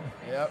dub's a dub.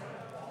 yep.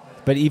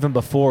 But even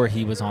before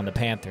he was on the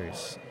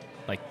Panthers,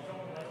 like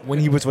when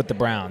he was with the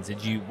Browns,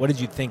 what did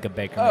you think of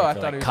Baker Oh, I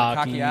Mayfield? thought he was Like, a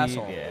cocky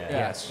asshole. Yeah.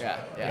 Yes. Yeah.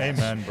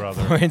 Amen,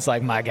 brother. It's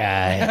like my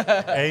guy.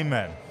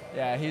 Amen.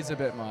 Yeah, he's a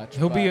bit much.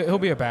 He'll but-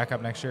 be a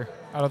backup next year.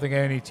 I don't think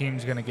any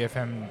team's going to give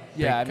him.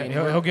 Yeah, big I mean,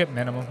 he'll get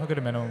minimum. He'll get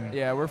a minimum.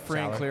 Yeah, we're free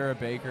and salary. clear of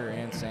Baker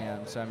and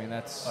Sam. So I mean,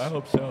 that's I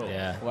hope so.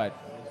 Yeah. what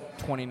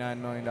 $29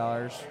 million.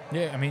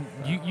 Yeah, I mean,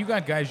 you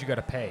got guys you got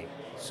to pay.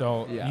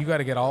 So Yeah. you got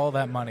to get all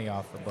that money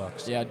off the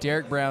books. Yeah,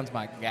 Derek Brown's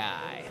my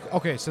guy.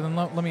 Okay, so then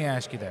let me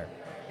ask you there.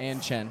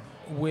 And Chen.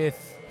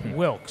 With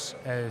Wilkes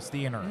as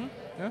the interim,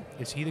 Yeah.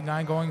 is he the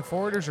guy going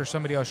forward, or is there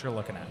somebody else you're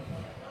looking at?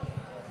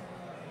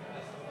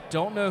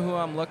 Don't know who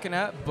I'm looking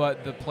at,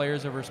 but the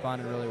players have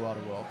responded really well to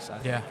Wilkes.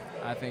 Yeah.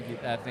 I think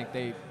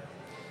they.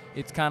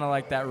 It's kind of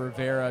like that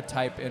Rivera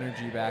type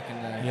energy back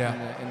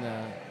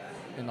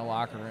in the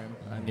locker room.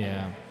 I mean,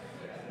 Yeah.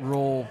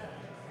 Rule.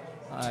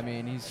 I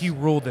mean, He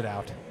ruled it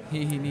out.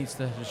 he needs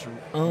to just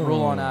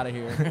roll on out of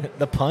here.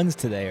 The puns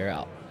today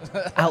are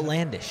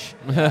outlandish.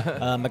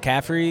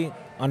 McCaffrey,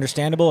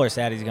 understandable or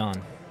sad he's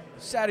gone?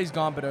 Sad he's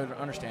gone, but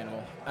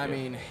understandable. I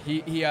mean,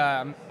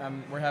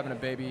 we're having a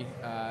baby, me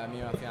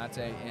and my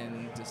fiance,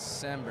 in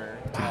December.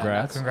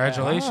 Congrats.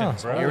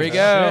 Congratulations. Ah, Here we Shit.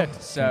 go.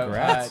 So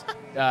Congrats.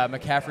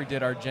 McCaffrey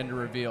did our gender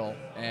reveal,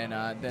 and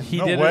then He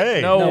No did way.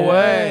 it. No No way.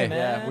 way,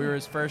 man. yeah, we were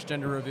his first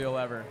gender reveal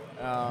ever.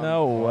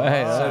 No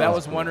way. So that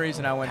was one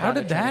reason I went. How down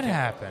to did that training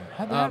camp. happen?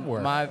 How'd that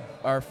work?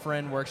 Our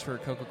friend works for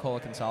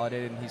Coca-Cola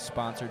Consolidated, and he's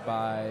sponsored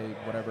by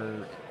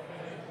whatever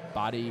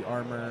Body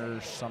Armor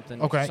or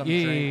something. Okay. Some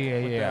Yeah, drink yeah,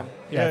 with yeah. them.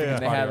 Yeah, I think yeah. it's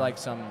They Body had Armor. like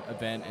some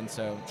event, and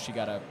so she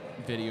got a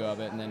video of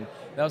it, and then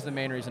that was the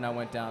main reason I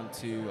went down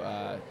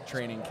to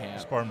training camp,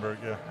 Spartanburg,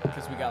 yeah.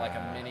 because we got like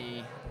a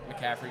mini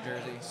McCaffrey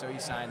jersey, so he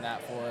signed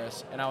that for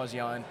us, and I was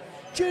yelling,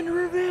 "Gender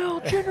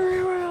reveal, gender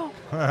reveal!"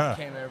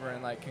 Came over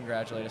and like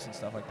congratulated us and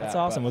stuff like that. That's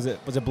awesome. Was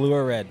it blue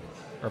or red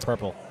or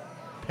purple?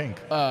 Pink.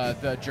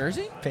 The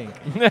jersey? Pink.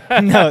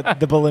 No,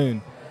 the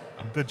balloon.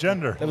 The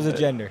gender. That was a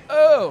gender.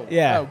 Oh,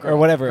 Yeah, oh, girl, or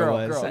whatever it girl,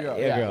 was. Girl,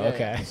 Yeah, girl,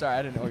 okay. Yeah. Sorry,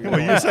 I didn't know what you were Well,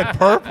 doing. you said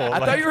purple. I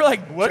thought you were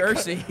like what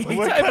jersey.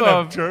 What type kind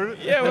of- of jersey?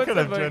 yeah, what what kind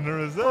of type of- gender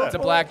is that? It's a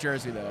black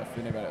jersey, though, if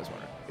anybody was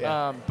wondering.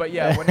 Yeah. But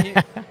yeah,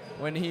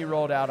 when he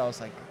rolled out, I was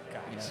like,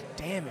 guys,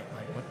 damn it,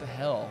 like what the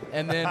hell?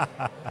 And then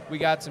we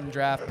got some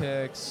draft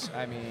picks.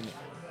 I mean,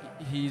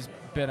 he's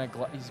been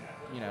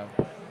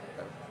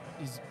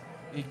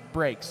he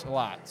breaks a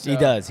lot. So He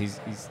does.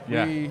 He's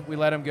We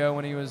let him go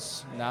when he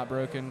was not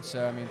broken.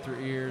 So I mean,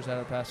 3 years out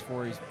of the past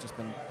 4, he's just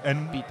been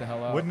And beat the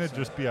hell out. wouldn't it so.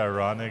 just be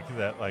ironic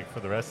that, like,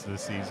 for the rest of the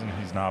season,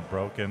 he's not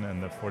broken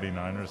and the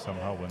 49ers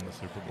somehow win the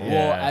Super Bowl?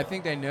 Well, Yeah. I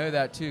think they know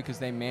that too because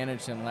they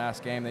managed him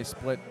last game. They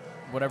split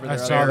whatever their I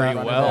saw other that running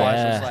on back the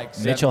was, yeah. like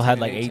Mitchell had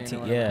 17 like and 18.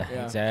 or Yeah,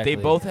 whatever. exactly.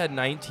 They both had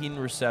 19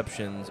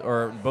 receptions,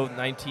 or both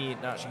 19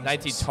 targets.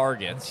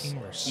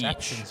 19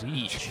 receptions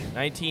each.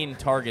 19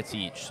 targets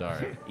each.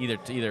 Sorry,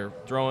 either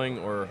throwing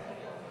or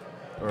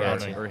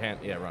Gotcha.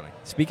 running.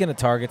 Speaking of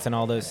targets and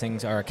all those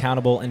things are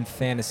accountable in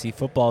fantasy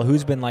football,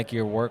 who's been like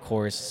your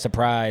workhorse,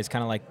 surprise,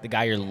 kind of like the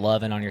guy you're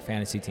loving on your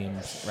fantasy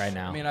teams right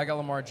now? I mean, I got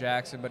Lamar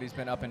Jackson, but he's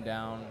been up and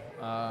down.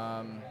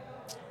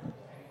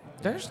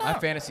 There's My not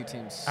fantasy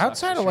teams suck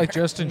outside this of like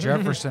year. Justin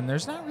Jefferson.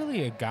 There's not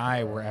really a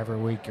guy where every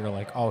week you're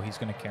like, oh, he's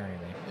going to carry me.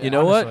 You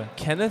know Honestly. what?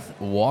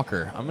 Kenneth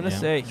Walker. I'm gonna Yeah.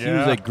 say he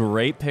Yeah. was a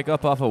great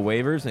pickup off of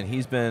waivers, and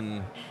he's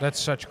been That's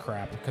such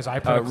crap because I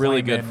put a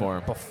really claim good in for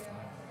him. bef-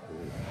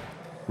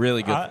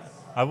 really good.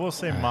 I will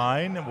say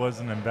mine was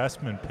an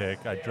investment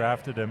pick. I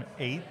drafted him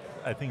in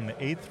the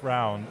 8th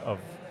round of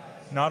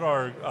not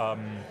our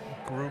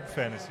group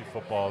fantasy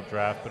football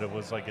draft, but it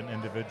was like an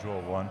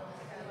individual one.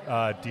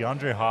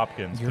 DeAndre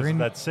Hopkins. You're 'cause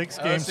in- of that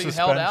 6-game so you suspension.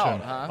 held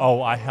out, huh?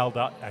 Oh, I held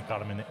out. I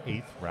got him in the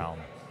 8th round.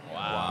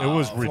 Wow. It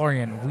was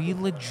Florian, we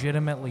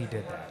legitimately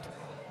did that.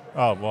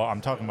 Oh, well, I'm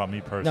talking about me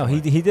no,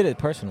 personally. he did it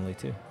personally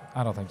too.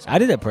 I don't think so. I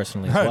did it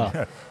personally as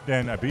well.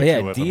 Dan, I beat But yeah,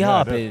 you with him.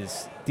 D-Hop I did.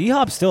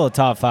 D-Hop's still a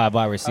top 5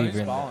 wide receiver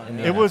he's balling. in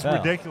the It was NFL.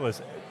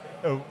 ridiculous.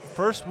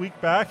 First week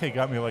back, it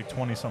got me like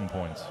 20-some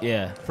points.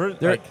 Yeah. First,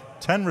 There- like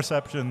 10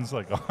 receptions,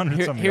 like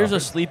 100-some Here's a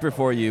yards. sleeper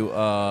for you,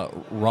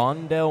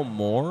 Rondell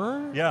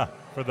Moore. Yeah,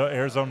 for the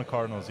Arizona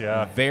Cardinals,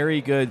 yeah.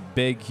 Very good,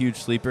 big, huge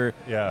sleeper.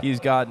 Yeah. He's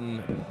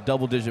gotten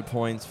double-digit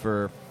points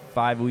for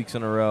 5 weeks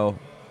in a row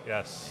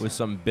Yes. with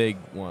some big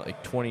one,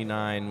 like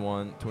 29.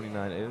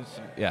 It was,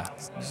 yeah.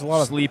 There's a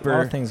lot of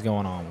sleeper. things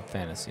going on with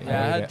fantasy. Yeah,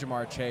 I hate had it.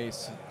 Jamar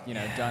Chase,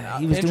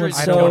 done. He was doing Injuries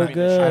I so don't don't wanna- mean to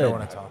good. I shit. don't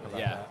want to talk about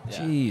Yeah.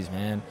 that. Jeez,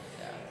 man.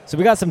 So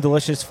we got some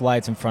delicious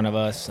flights in front of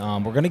us.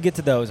 We're gonna get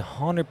to those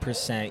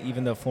 100%.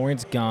 Even though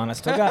Florian's gone, I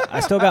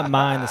still got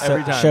mine to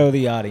Every time. show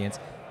the audience.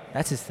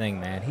 That's his thing,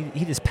 man.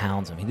 He just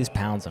pounds them. He just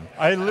pounds them.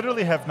 I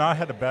literally have not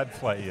had a bad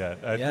flight yet.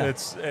 Yeah.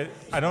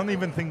 I don't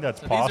even think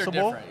that's So these are possible.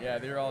 different. Yeah,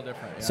 they're all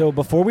different. Yeah. So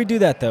before we do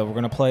that, though, we're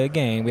gonna play a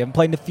game. We haven't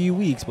played in a few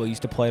weeks, but we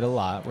used to play it a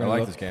lot. We're I gonna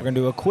like go- this game. We're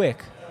gonna do a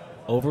quick,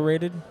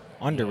 overrated,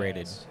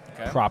 underrated,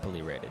 Okay.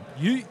 properly rated.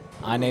 You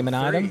I name an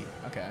item.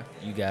 Okay.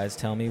 You guys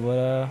tell me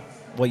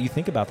what you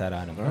think about that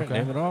item. All right,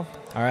 name it off.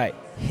 All right,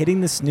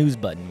 hitting the snooze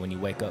button when you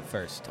wake up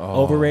first.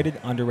 Oh. Overrated,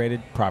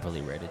 underrated,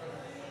 properly rated.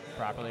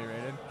 Properly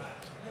rated.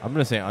 I'm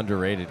going to say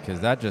underrated because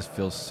that just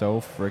feels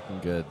so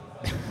freaking good.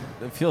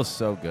 It feels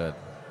so good.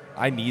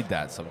 I need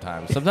that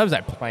sometimes. Sometimes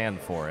I plan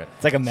for it.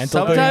 It's like a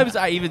mental thing. Sometimes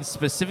I even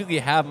specifically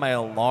have my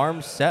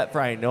alarm set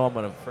for I know I'm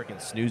going to freaking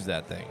snooze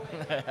that thing.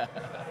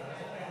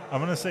 I'm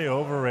going to say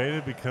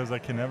overrated because I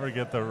can never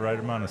get the right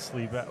amount of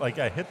sleep. Like,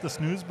 I hit the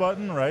snooze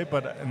button, right?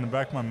 But in the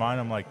back of my mind,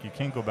 I'm like, you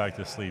can't go back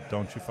to sleep.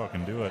 Don't you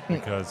fucking do it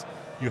because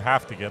you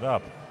have to get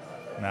up.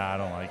 Nah, I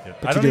don't like it.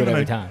 But I you don't do it even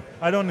every time.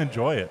 I don't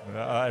enjoy it.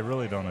 I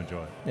really don't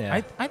enjoy it.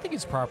 Yeah. I think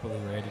it's properly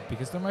rated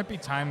because there might be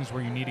times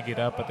where you need to get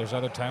up, but there's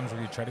other times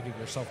where you try to give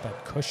yourself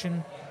that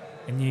cushion,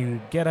 and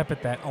you get up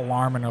at that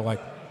alarm and are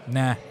like,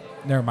 nah,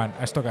 never mind.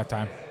 I still got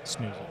time.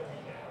 Snooze it.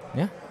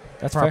 Yeah.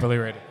 That's fair. Properly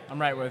rated. I'm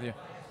right with you.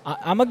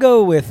 I'm going to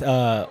go with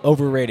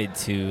overrated,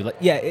 too. Like,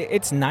 yeah,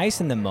 it's nice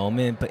in the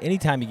moment, but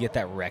anytime you get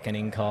that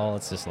reckoning call,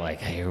 it's just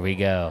like, hey, here we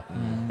go.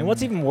 And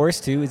what's even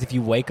worse, too, is if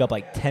you wake up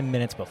like 10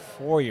 minutes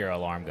before your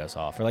alarm goes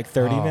off, or like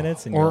 30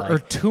 minutes. And or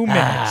 2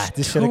 minutes.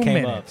 This should have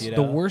came up. minutes. You know?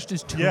 The worst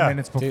is 2 Yeah.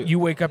 minutes before Dude. you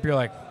wake up. You're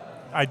like,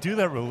 I do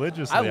that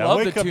religiously. I love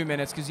wake the up 2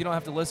 minutes because you don't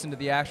have to listen to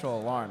the actual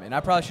alarm. And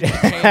I probably should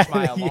change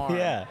my alarm.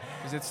 Yeah.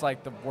 Because it's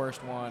like the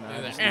worst one.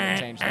 I just need to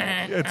change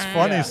that. It's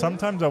funny. Yeah.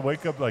 Sometimes I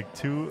wake up like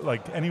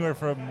anywhere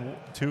from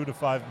 2 to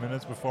 5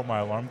 minutes before my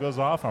alarm goes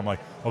off. I'm like,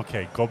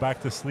 okay, go back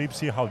to sleep.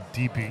 See how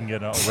deep you can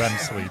get a REM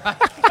sleep.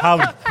 How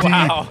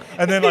deep?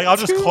 And then like I'll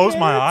just 2 close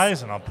my minutes?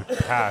 eyes and I'll be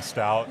passed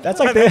out. That's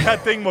like and then the-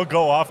 that thing will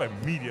go off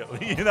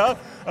immediately. You know?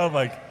 I'm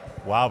like,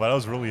 wow, but I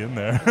was really in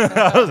there.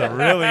 I was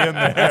really in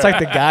there. That's like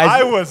the guys.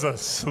 I was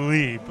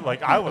asleep.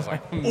 Like I was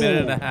like,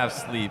 Minute and ooh. a half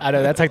sleep. I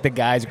know, that's like the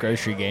guys'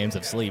 grocery games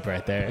of sleep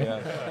right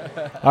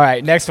there. All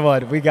right, next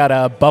one. We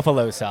got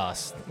buffalo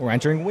sauce. We're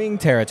entering wing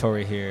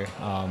territory here.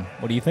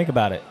 What do you think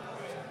about it?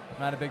 I'm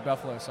not a big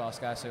buffalo sauce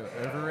guy, so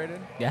overrated.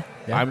 Yeah?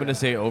 I'm going to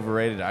say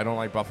overrated. I don't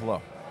like buffalo.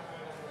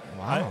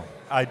 Wow.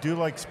 I do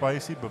like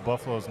spicy, but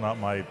buffalo's not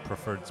my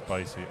preferred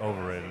spicy.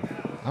 Overrated.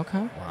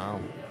 Okay.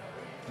 Wow.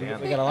 We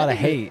got a lot of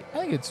hate. I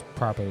think it's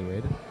properly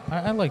rated.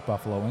 I like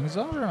buffalo wings as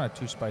long as they're not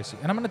too spicy.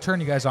 And I'm going to turn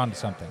you guys on to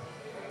something.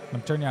 I'm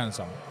going to turn you on to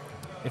something.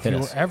 If Hit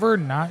you're us. ever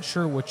not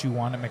sure what you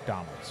want at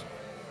McDonald's,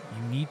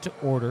 you need to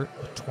order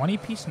a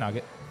 20-piece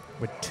nugget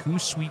with 2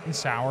 sweet and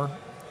sour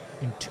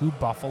and 2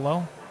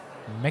 buffalo.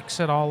 Mix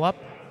it all up,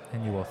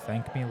 and you will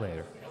thank me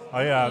later. Oh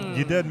yeah,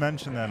 you did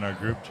mention that in our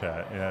group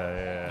chat.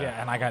 Yeah.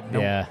 Yeah, and I got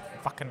no Yeah.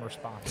 fucking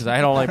response. Because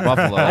I don't like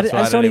buffalo. I That's why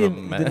just don't didn't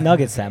eat even the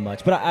nuggets that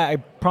much, but I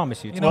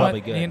promise you, it's You know what?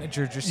 probably Me and good.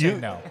 Drew just say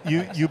no.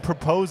 You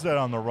proposed that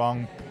on the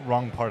wrong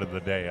part of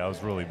the day. I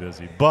was really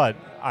busy, but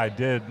I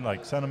did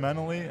like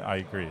sentimentally. I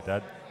agree.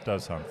 That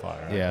does sound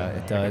fire. Yeah, I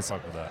it can does.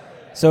 fuck with that.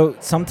 So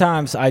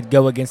sometimes I'd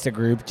go against a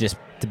group just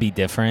to be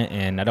different,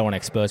 and I don't want to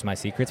expose my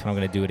secrets, but I'm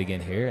going to do it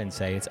again here and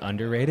say it's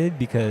underrated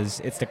because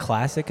it's the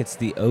classic. It's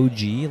the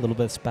OG, a little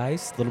bit of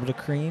spice, a little bit of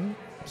cream.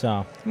 So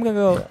I'm gonna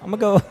go.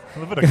 A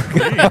little bit of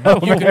cream.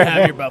 You can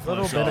have your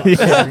buffalo sauce.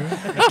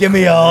 Give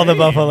me all the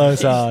buffalo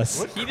sauce.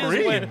 What He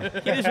cream?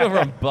 just went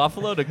from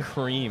buffalo to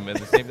cream at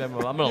the same time.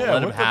 I'm going to Yeah,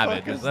 let him what the have fuck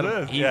it. Just is let him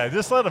this? eat. Yeah,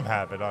 just let him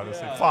have it.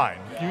 Honestly, fine.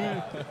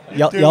 You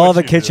Y'all do have what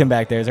a you kitchen do.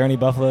 back there. Is there any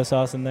buffalo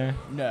sauce in there?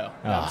 No.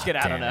 Oh, Just get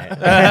out of damn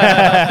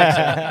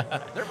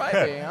there. There might be.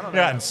 I don't know.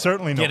 Yeah, and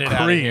certainly no Get it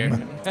outta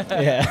cream.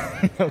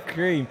 Yeah, no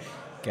cream.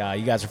 God,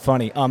 you guys are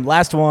funny.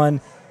 Last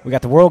one. We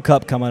got the World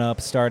Cup coming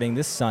up starting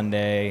this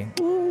Sunday.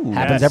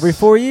 Happens Yes. every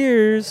 4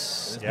 years.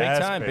 It's Yes,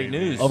 big time, big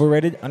baby. news.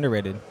 Overrated,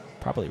 underrated,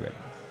 properly rated.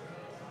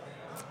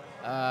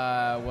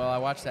 Well, I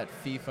watched that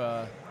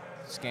FIFA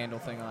scandal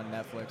thing on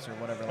Netflix or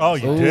whatever. Oh,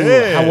 last you night.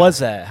 did? How was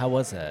that? How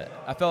was that?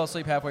 I fell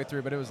asleep halfway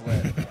through, but it was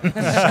lit.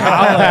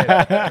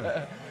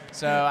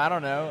 So I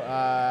don't know.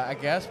 I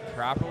guess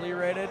properly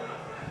rated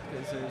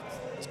because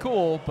it's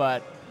cool,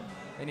 but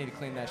they need to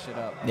clean that shit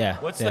up. Yeah.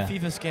 What's yeah. the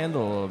FIFA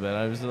scandal a little bit?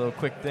 It was a little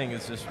quick thing.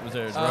 It's just, was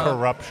there a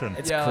Corruption.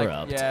 It's yeah,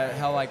 corrupt.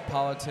 how like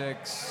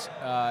politics.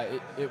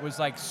 It was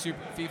like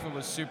FIFA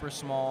was super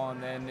small,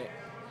 and then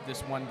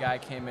this one guy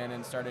came in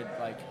and started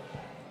like,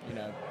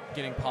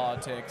 getting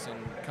politics and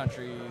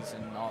countries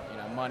and all,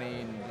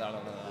 money and blah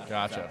blah blah.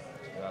 Gotcha.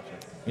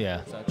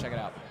 Yeah. So check it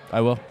out. I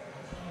will.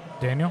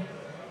 Daniel?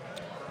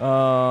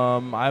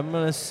 I'm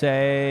going to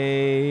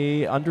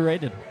say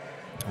underrated.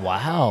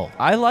 Wow.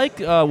 I like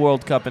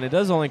World Cup, and it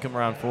does only come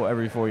around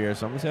every 4 years,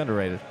 so I'm going to say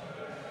underrated.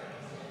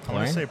 I'm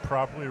going to say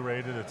properly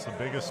rated. It's the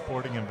biggest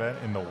sporting event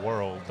in the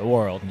world. The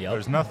world. Yep.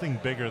 There's nothing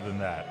bigger than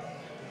that.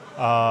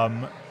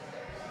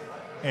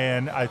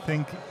 And I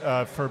think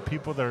for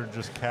people that are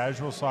just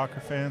casual soccer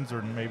fans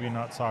or maybe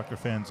not soccer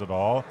fans at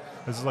all,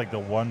 this is like the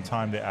one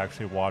time they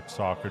actually watch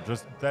soccer.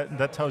 Just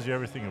that tells you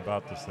everything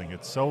about this thing.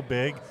 It's so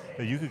big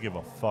that you could give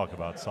a fuck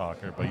about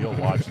soccer, but you'll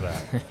watch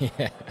that.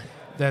 Yeah.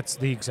 That's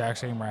the exact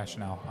same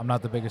rationale. I'm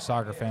not the biggest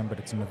soccer fan, but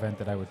it's an event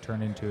that I would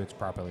turn into. It's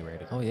properly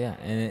rated. Oh, yeah.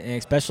 And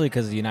especially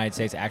because the United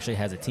States actually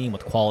has a team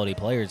with quality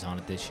players on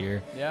it this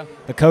year. Yeah.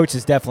 The coach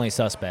is definitely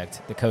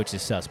suspect.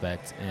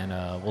 And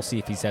we'll see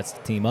if he sets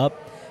the team up.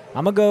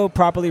 I'm going to go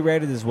properly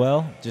rated as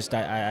well. Just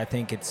I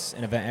think it's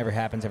an event ever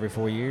happens every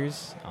 4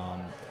 years.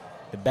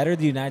 The better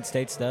the United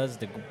States does,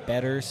 the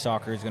better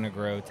soccer is going to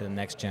grow to the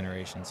next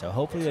generation. So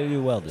hopefully they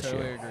do well this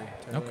Totally year. agree.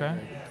 Totally Okay.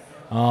 agree.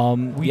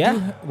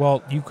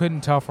 Well, you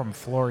couldn't tell from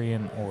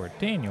Florian or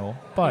Daniel,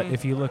 but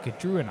if you look at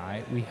Drew and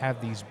I, we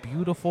have these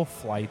beautiful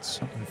flights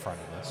in front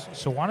of us.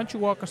 So why don't you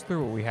walk us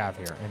through what we have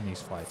here in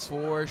these flights?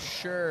 For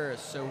sure.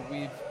 So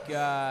we've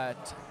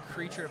got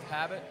Creature of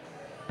Habit.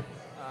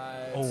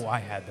 I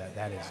had that.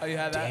 That is Oh, you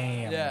had that?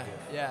 damn Yeah,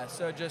 good. yeah.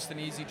 So just an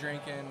easy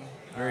drinking.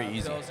 Very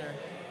easy. Pilsner.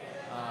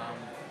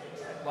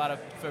 A lot of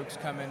folks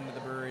come into the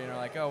brewery and are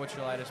like, "Oh, what's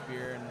your lightest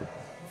beer?" And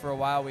for a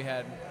while we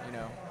had,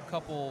 a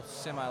couple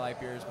semi-light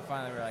beers, but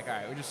finally we were like, "All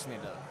right, we just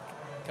need to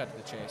cut to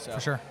the chase." So For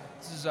sure.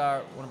 this is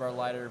one of our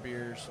lighter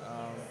beers,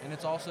 and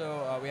it's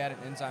also we added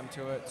enzyme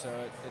to it, so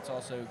it's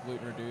also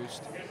gluten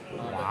reduced.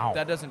 Wow.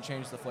 That doesn't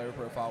change the flavor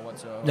profile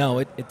whatsoever. No,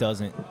 it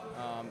doesn't.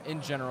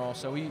 In general,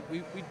 so we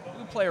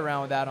play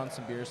around with that on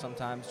some beers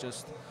sometimes.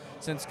 Just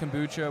since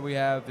kombucha we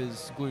have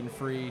is gluten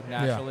free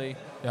naturally.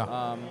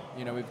 Yeah.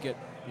 We get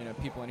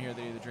people in here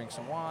that either drink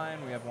some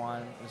wine. We have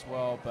wine as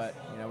well, but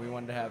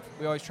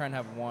we always try and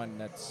have one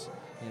that's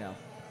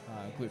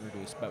gluten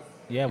reduced. But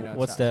Yeah, it's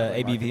what's not the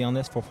heavily ABV marketed. on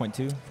this?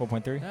 4.2,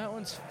 4.3? That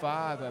one's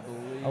 5, I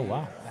believe. Oh,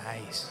 wow.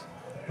 Nice.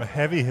 A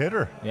heavy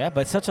hitter. Yeah,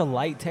 but such a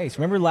light taste.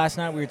 Remember last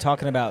night we were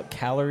talking about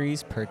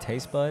calories per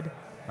taste bud?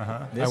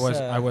 Uh-huh.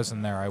 I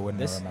wasn't there. I wouldn't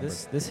This remember.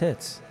 this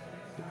hits.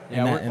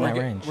 Yeah, in that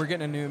range. we're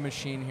getting a new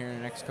machine here in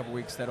the next couple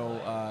weeks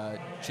that'll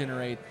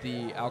generate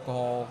the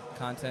alcohol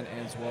content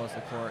as well as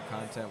the caloric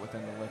content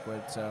within the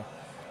liquid. So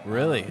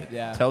Really?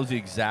 yeah. Tells you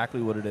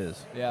exactly what it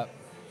is. yeah.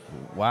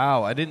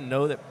 Wow, I didn't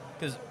know that,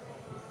 because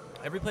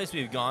every place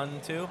we've gone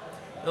to,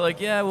 they're like,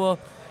 yeah, well,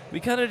 we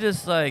kind of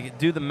just like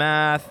do the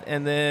math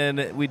and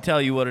then we tell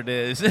you what it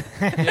is.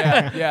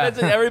 Yeah. That's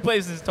what every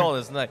place has told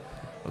us. And like,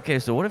 okay,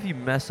 so what if you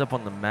mess up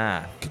on the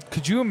math?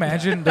 Could you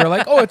imagine? They're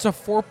like, oh, it's a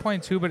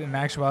 4.2, but in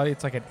actuality,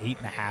 it's like an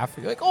 8.5.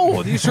 You're like,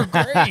 oh, these are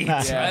great.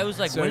 Yeah. I was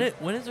like, So-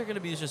 when is there going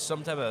to be just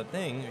some type of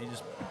thing? It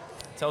just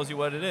tells you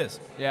what it is.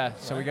 Yeah,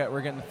 so we're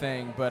getting the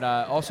thing, but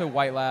also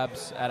White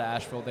Labs out of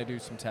Asheville, they do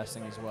some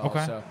testing as well.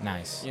 Okay. So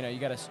Nice. you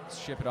got to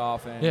ship it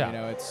off, and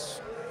Yeah.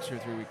 it's 2 or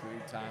 3 week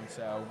lead time.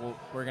 So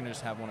we're gonna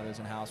just have one of those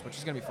in house, which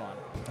is gonna be fun.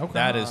 Okay.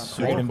 That is Great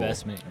super cool.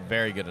 investment.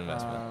 Very good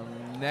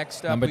investment.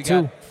 Next up, Number we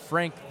 2. got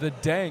Frank the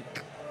Dank.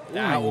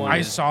 That one I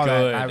is saw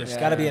good. that. I was Yeah.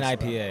 It's got to be an Yeah.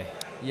 IPA.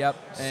 Yep,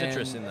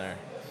 Citrus and in there.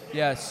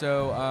 Yeah,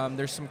 so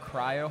there's some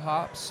cryo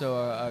hops. So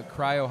a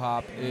cryo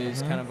hop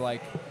is kind of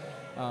like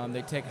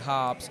they take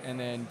hops and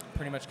then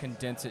pretty much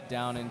condense it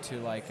down into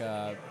like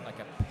a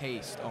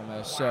paste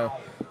almost. So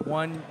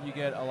 1, you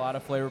get a lot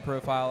of flavor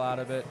profile out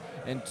of it,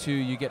 and 2,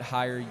 you get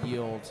higher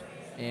yield,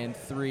 and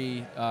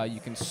 3, you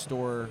can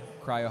store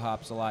cryo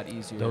hops a lot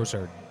easier.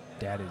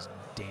 That is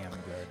damn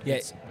good. Yeah,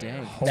 It's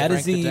dank. that Frank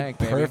is the Dank,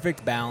 baby.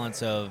 perfect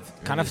balance of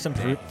kind of is some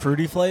dank.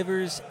 fruity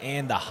flavors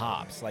and the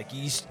hops. Like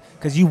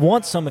because you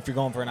want some if you're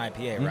going for an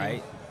IPA,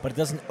 right? But it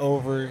doesn't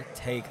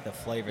overtake the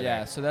flavor. Yeah,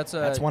 there. so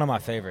that's one of my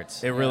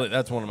favorites.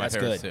 That's one of my That's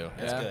favorites good. too.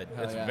 That's Yeah. good.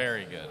 Hell It's yeah.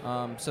 very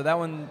good. So that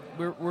one,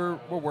 we're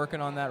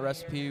working on that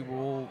recipe.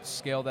 We'll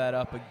scale that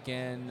up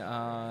again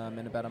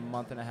in about a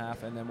month and a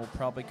half, and then we'll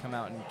probably come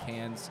out in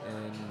cans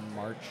in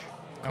March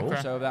or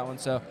Okay. so of that one.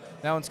 So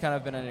that one's kind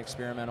of been an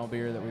experimental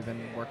beer that we've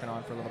been working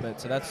on for a little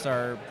bit. So that's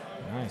our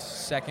Nice.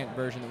 second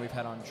version that we've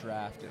had on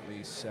draft at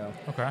least. So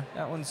Okay.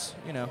 that one's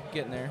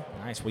getting there.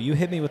 Nice. Well, you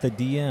hit me with a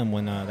DM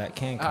when that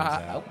can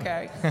comes out.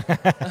 Okay. Okay.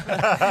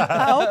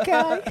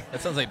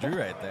 That sounds like Drew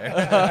right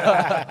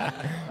there.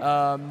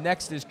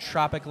 Next is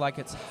Tropic Like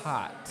It's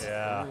Hot.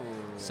 Yeah.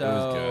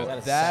 So good. That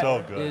is that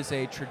so good. is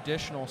a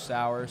traditional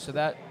sour. So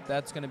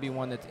that's going to be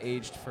one that's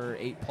aged for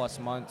 8+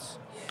 months.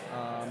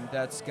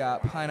 That's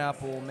got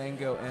pineapple,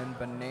 mango, and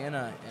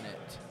banana in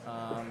it.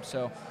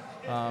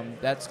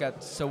 That's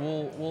got. So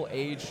we'll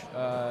age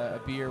a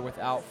beer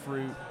without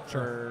fruit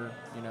for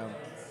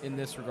in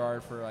this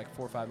regard for like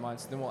 4 or 5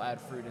 months. Then we'll add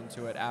fruit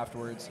into it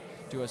afterwards.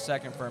 Do a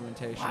second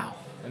fermentation,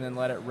 and then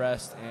let it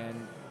rest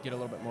and get a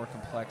little bit more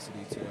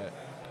complexity to it.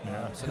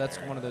 So that's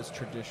one of those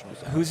traditional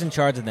sours. Who's in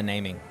charge of the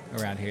naming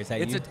around here? Is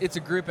that you? It's a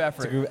group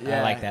effort. group- I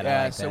Yeah, like that, I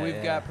Yeah, like so that, we've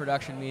yeah. got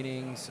production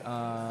meetings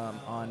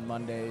on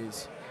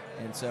Mondays,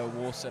 and so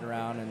we'll sit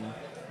around and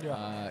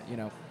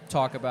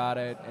talk about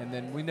it, and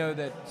then we know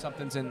that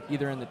something's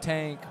either in the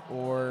tank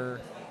or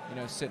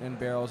sitting in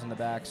barrels in the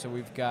back. So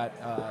we've got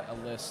a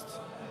list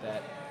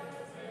that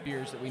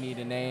beers that we need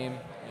to name,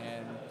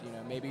 and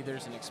maybe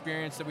there's an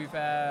experience that we've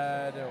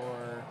had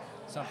or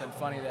something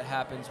funny that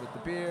happens with the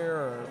beer,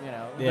 or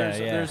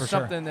there's for sure.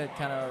 something that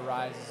kind of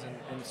arises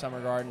in some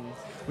regard. And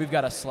we've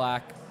got a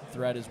Slack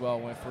thread as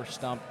well. If we're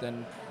stumped,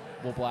 then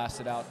we'll blast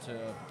it out to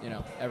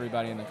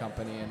everybody in the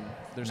company, and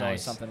there's always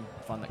Nice. something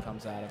fun that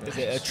comes out of it. Is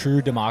it a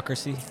true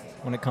democracy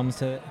when it comes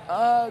to it?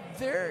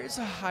 There is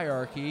a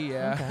hierarchy,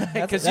 yeah,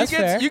 Okay. because That's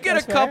fair. you get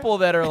That's a fair. couple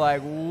that are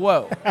like,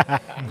 whoa,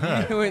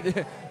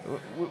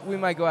 we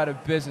might go out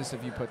of business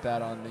if you put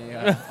that on the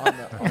on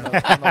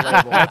the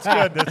label. That's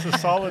good. That's a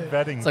solid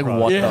vetting It's like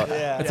process. what the?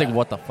 Yeah. It's like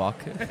what the fuck?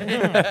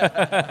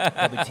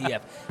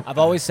 WTF. I've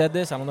always said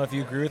this. I don't know if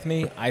you agree with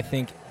me. I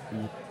think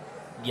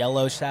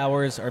yellow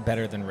sours are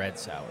better than red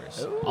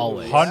sours.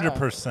 Always.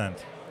 100%.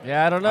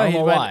 Yeah, I don't know. I don't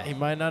know why. He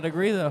might not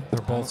agree though.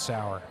 They're both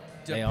sour.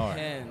 They are.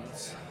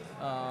 Depends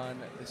on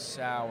the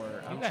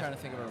sour. I'm trying to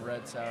think of a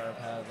red sour I've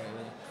had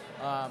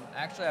lately.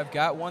 Actually, I've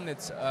got one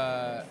that's.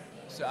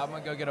 So I'm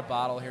gonna go get a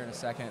bottle here in a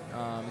second.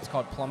 It's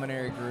called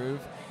Pulmonary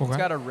Groove. Okay. It's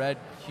got a red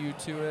hue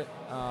to it.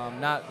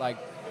 Not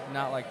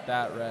like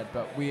that red,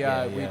 but we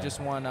Yeah, we yeah. just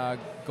won a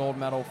gold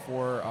medal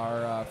for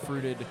our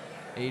fruited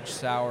aged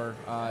sour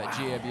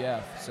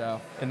GABF.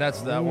 So And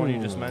that's that one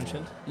you just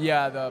mentioned?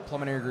 yeah, the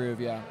Pulmonary Groove.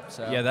 Yeah.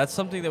 So Yeah, that's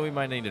something that we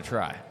might need to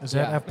try. Does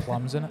that Yeah. have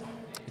plums in it?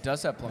 it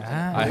does have plums. in it,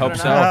 Ah. believe I it hope or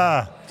so.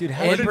 not. Dude,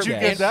 how Where did did you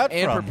that? get that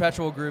And from?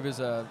 Perpetual Groove is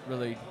a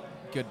really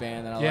good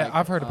band that I Yeah, like.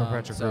 I've heard of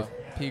Perpetual so Groove.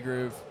 P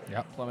Groove,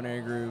 Yep.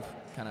 Pulmonary Groove,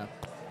 kind of.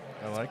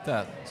 I like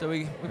that. So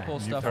we pull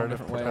You've stuff heard in of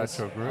different ways.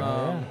 Perpetual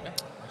Groove?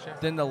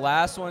 Then the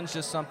last one's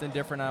just something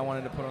different I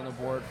wanted to put on the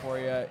board for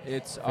you.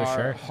 It's our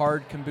sure.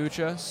 hard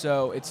kombucha.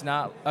 So it's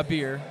not a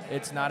beer.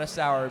 It's not a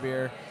sour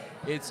beer.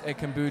 It's a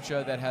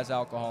kombucha that has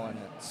alcohol in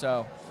it.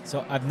 So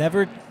So I've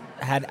never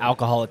had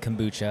alcoholic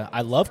kombucha.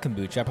 I love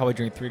kombucha. I probably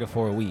drink 3 to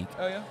 4 a week.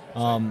 oh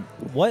yeah.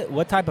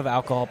 What type of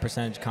alcohol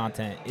percentage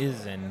content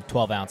is in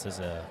 12 ounces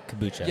of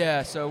kombucha?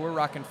 Yeah. So we're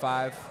rocking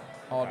 5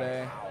 all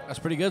day. That's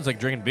pretty good. It's like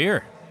drinking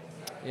beer.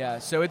 Yeah.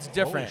 So it's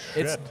different.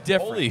 Holy It's shit.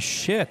 different. Holy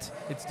shit.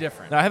 It's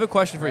different. Now, I have a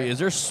question for you. Right. Is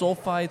there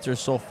sulfites or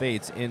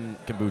sulfates in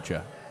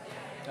kombucha?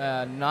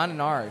 Not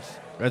in ours.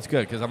 That's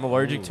good, because I'm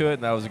allergic to it,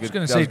 and that was a I was good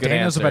going to that say was a good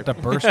Daniel's answer. about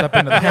to burst up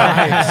into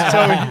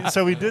the mic.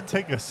 So he did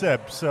take a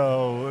sip.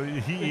 So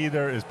he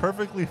either is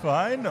perfectly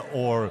fine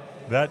or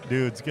that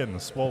dude's getting a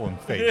swollen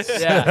face.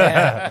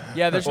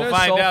 Yeah. There's We'll no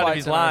find out if sulfites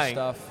he's in our lying.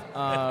 stuff.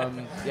 Yeah.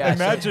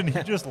 so- Imagine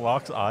he just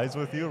locks eyes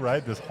with you,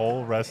 right? This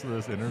whole rest of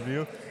this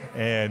interview,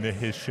 and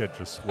his shit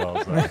just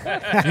swells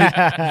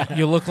up.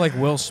 You look like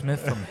Will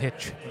Smith from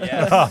Hitch.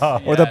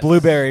 Or the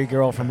blueberry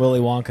girl from Willy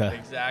Wonka.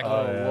 Exactly.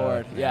 Oh, yeah.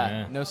 Lord. Yeah.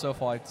 Yeah. No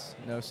sulfites.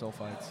 No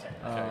sulfites.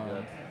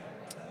 good.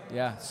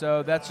 Yeah.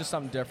 So that's just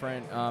something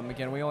different.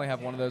 Again, we only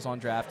have one of those on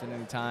draft at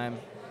any time.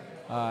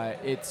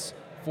 It's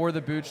for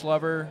the booch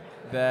lover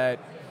that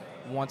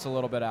wants a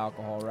little bit of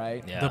alcohol,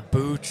 right? Yeah. The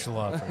booch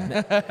lover.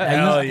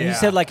 Now, you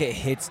said like it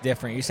hits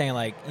different. You're saying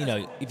like, you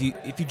know, if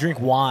you drink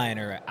wine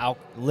or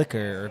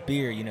liquor or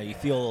beer, you know, you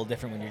feel a little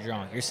different when you're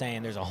drunk. You're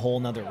saying there's a whole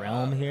nother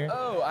realm here.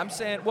 Oh, I'm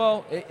saying,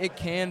 well, it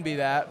can be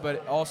that,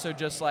 but also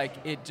just like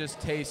it just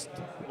tastes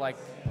like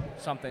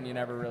something you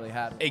never really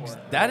had before.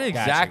 Exactly.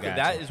 Gotcha.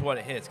 That is what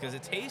it hits, because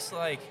it tastes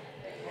like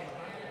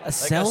A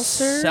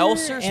seltzer,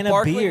 seltzer, and a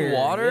sparkling beer.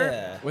 water.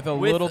 Yeah. with a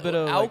little bit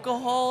of like,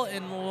 alcohol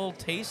and a little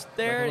taste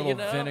there, like a little you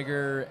know.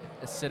 vinegar,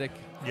 acidic.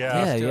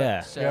 Yeah. Yeah, to it.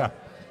 yeah. So, Yeah.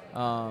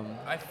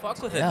 I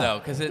fuck with it Yeah. though,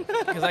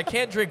 because I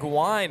can't drink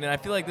wine, and I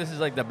feel like this is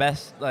like the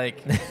best.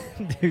 Like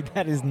Dude,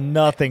 that is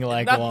nothing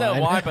like not wine.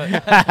 the wine, but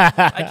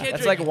I can't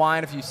It's drink. like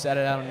wine if you set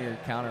it out on your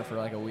counter for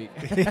like a week.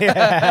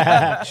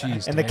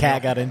 Jeez, And the Daniel.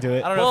 cat got into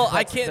it. I don't know. well, if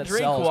I that's- can't that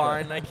drink sells, but-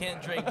 wine. I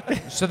can't drink.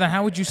 So then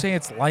how would you say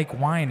it's like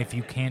wine if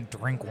you can't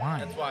drink wine?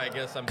 That's why I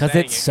guess I'm 'Cause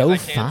saying it's it, so I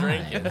can't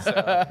drink fine. it,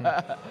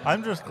 so.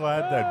 I'm just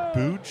glad that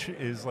Booch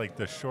is like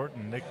the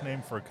shortened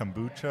nickname for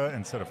kombucha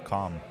instead of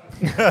calm.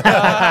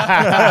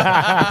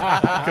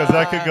 Because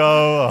that could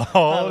go a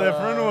whole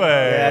different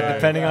way. Yeah,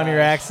 depending on your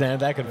accent,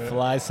 that could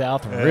fly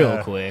south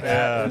real quick.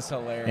 Yeah. It's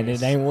hilarious. And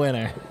it ain't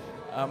winter.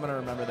 I'm gonna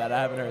remember that.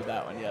 I haven't heard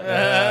that one yet.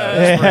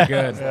 That's pretty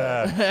good.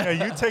 Yeah.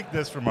 Yeah, you take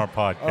this from our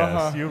podcast.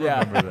 Uh-huh. You Yeah.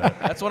 remember that.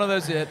 That's one of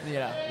those that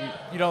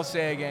you don't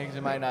say again because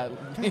it might not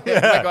you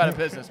might go out of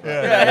business.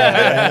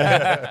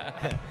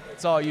 But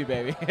it's all you,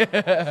 baby.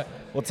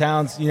 Well,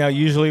 Towns, you know,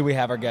 usually we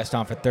have our guest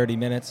on for 30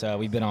 minutes.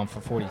 We've been on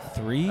for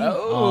 43.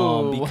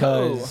 Oh,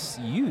 because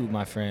you,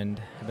 my friend,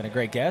 have been a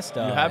great guest.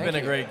 You have been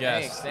Thank a great you.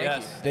 guest. Thanks,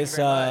 Yes. thank This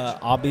you very much.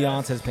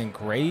 ambiance has been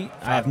great.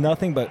 I have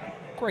nothing but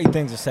great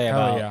things to say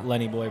Hell about yeah.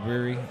 Lenny Boy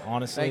Brewery,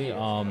 honestly. Thank you.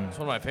 It's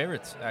one of my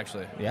favorites,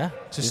 actually. Yeah.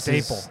 It's a This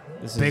staple.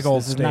 Is, Big old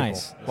this is staple.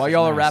 nice. While This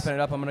y'all is are nice. wrapping it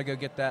up, I'm gonna go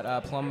get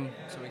that plum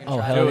so we can Oh,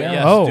 try hell it. Do it, yeah.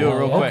 yes. Oh, do it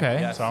real quick. okay.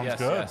 Yes, Sounds yes,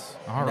 good. yes.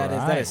 All That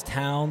right. is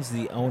Towns,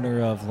 the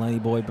owner of Lenny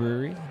Boy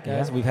Brewery.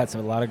 Guys, Yeah. we've had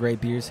a lot of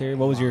great beers here.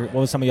 What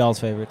was some of y'all's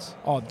favorites?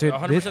 Oh, dude,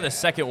 100% the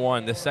second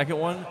one. The second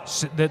one.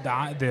 the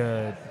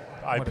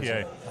what is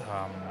IPA. it?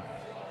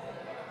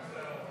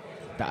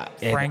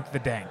 Yeah, Frank the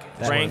Dank.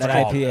 that, Frank's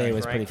that called. IPA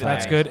was Frank pretty the fun.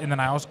 That's good. And then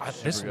I also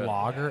this Super good.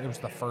 lager. It was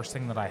the first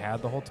thing that I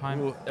had the whole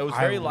time. Ooh, it was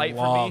very light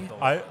for me. loved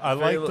the- I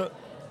Very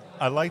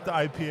like the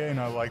IPA and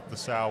I like the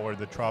sour,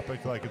 the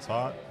Tropic like it's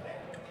hot.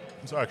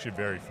 It's actually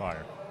very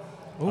fire.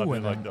 I Ooh, do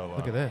and like then that a lot.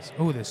 look at this.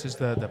 Ooh, this is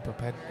the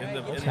prepared. In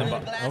the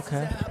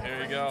Okay.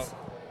 There you go.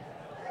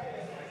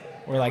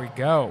 We're There we like,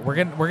 go. We're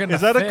getting.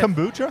 Is that a fifth.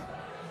 kombucha?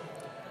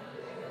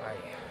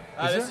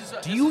 This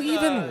Do you is,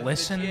 even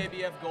listen? The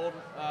GABF gold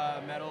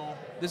medal.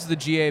 This is the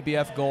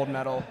GABF gold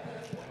medal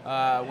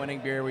winning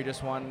beer we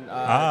just won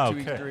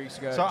 3 weeks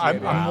ago. So at I'm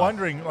GABF.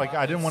 wondering, like,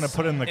 I didn't want to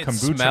put in the It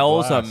kombucha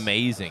smells glass.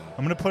 amazing.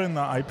 I'm gonna put in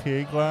the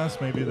IPA glass.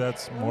 Maybe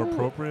that's more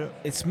appropriate.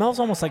 it smells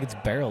almost like it's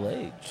barrel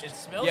aged. It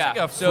smells yeah. like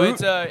a so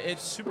fruit.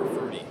 it's super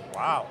fruity.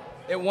 Wow.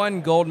 it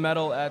won gold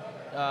medal at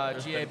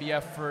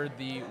GABF for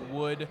the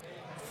wood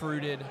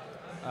fruited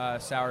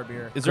sour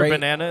beer. Is there Great.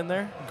 banana in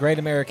there? Great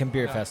American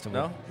Beer Festival.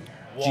 No.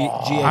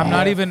 GABF. I'm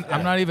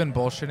not even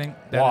bullshitting.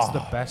 That is Wow. the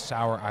best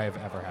sour I have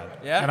ever had.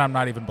 Yeah? And I'm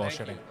not even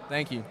bullshitting.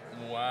 Thank you.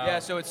 Wow. Yeah,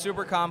 so it's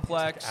super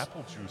complex.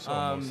 Apple juice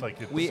almost like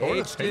it we sort of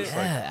aged tastes it-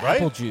 like, Yeah, right?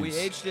 apple juice. We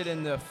aged it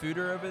in the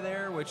fooder over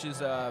there, which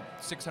is a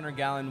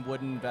 600-gallon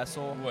wooden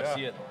vessel. Ooh, I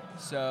see it.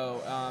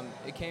 So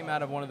it came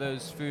out of one of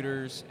those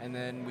fooders, and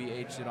then we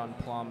aged it on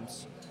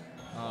plums.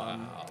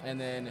 And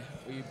then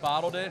we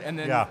bottled it, and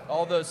then Yeah.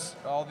 all the can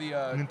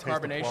taste the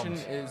carbonation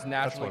plums. is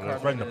naturally what it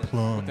is, right in the carbonated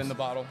plums. within the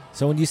bottle.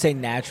 So when you say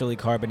naturally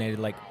carbonated,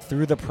 like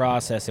through the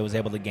process, it was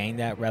able to gain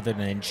that rather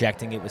than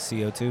injecting it with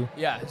CO2?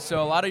 Yeah,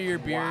 so a lot of your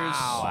beers,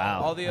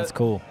 Wow, all the that's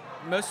cool.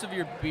 most of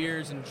your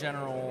beers in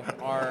general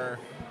are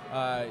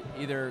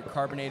either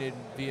carbonated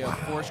via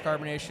forced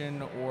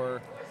carbonation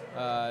or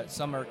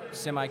some are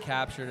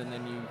semi-captured and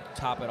then you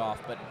top it off.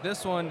 But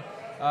this one,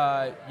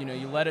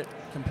 you let it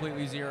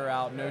completely zero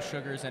out, no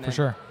sugars in it. For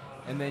sure.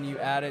 And then you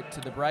add it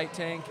to the bright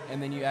tank,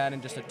 and then you add in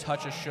just a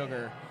touch of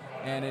sugar.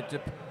 And it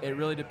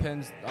really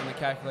depends on the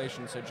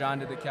calculation. So John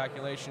did the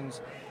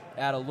calculations.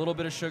 Add a little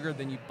bit of sugar,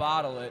 then you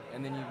bottle it,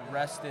 and then you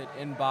rest it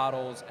in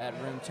bottles at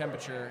room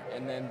temperature,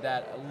 and then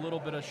that a little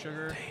bit of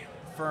sugar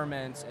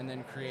ferments and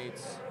then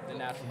creates the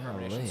natural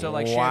carbonation. So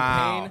like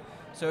champagne,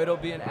 so it'll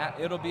be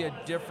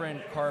a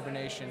different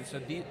carbonation. So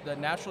the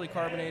naturally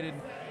carbonated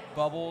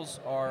bubbles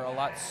are a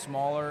lot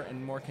smaller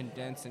and more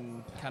condensed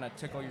and kind of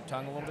tickle your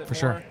tongue a little bit For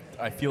more. sure.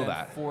 I feel than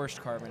that.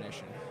 forced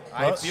carbonation.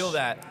 I feel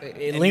that.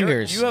 It And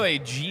lingers. You have a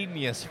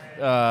genius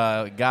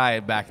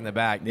guy back in the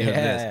back. doing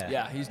this.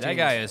 Yeah, he's That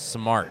guy is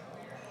smart.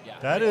 Yeah.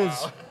 That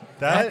is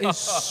That is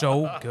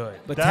so good.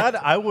 But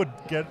that I would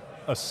get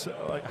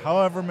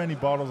however many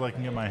bottles I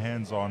can get my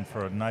hands on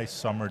for a nice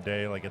summer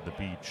day, like at the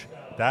beach.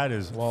 That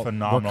is Well,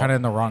 phenomenal. we're kind of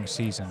in the wrong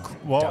season,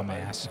 Well,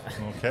 dumbass.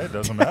 Okay,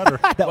 doesn't matter.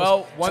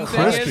 Well, one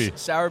thing crispy.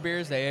 is sour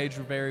beers, they age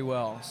very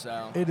well.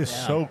 So It is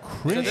so So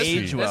crispy.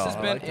 Age this well. has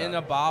I been like in that.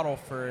 a bottle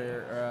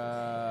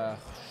for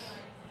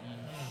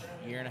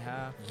year and a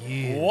half.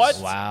 What?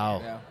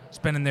 Wow. Yeah. It's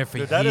been in there for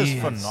Dude, years. that is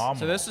phenomenal.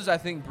 So this is, I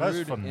think, That's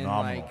brewed in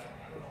phenomenal. like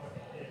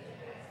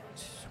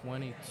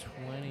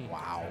 2020.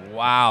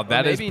 Wow,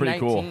 that is maybe pretty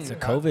cool. 19. It's a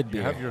COVID Do you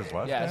beer. have yours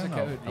left? Yeah, it's a Dan?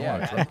 COVID. I Yeah,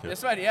 want to drink it.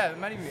 this might. Yeah, it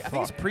might even. I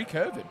think it's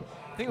pre-COVID.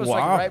 I think it was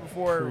like Wow. right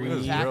before we It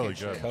is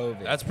packaged really it. good.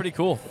 COVID. That's pretty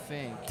cool. I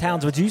think.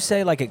 Towns, would you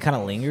say like it kind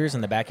of lingers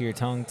in the back of your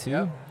tongue too?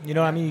 Yep. You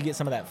know what I mean? You get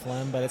some of that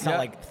phlegm, but it's not Yep.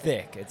 like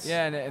thick. It's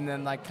Yeah, and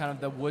then like kind of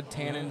the wood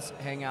tannins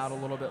hang out a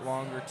little bit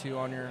longer too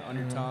on your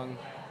tongue.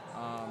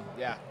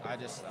 Yeah, I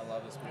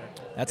love this beer.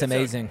 That's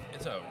amazing.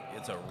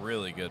 It's a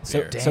really good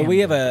So, beer. so we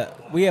have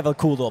a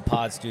cool little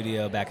pod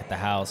studio back at the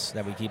house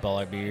that we keep all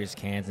our beers,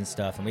 cans, and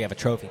stuff, and we have a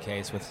trophy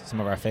case with some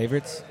of our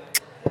favorites.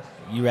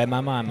 You read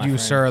my mind, my You,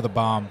 friend. sir, are the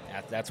bomb.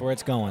 That's where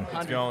it's going.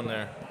 It's going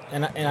there.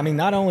 And I mean,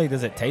 not only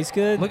does it taste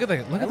good, Look at the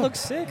that looks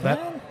sick, that-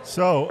 man.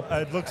 So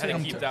it looks I like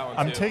had to keep that one,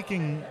 I'm too.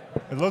 taking.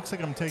 It looks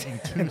like I'm taking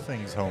two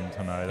things home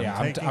tonight. Yeah,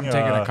 I'm I'm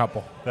taking a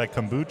couple. That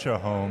kombucha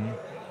home,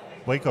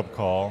 wake up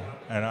call,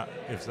 and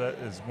if that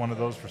is one of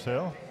those for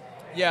sale.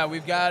 Yeah,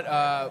 we've got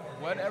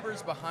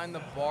whatever's behind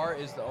the bar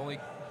is the only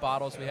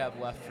bottles we have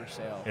left for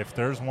sale. If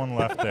there's one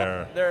left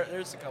there,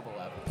 There's a couple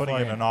left. putting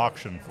in an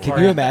auction for. Can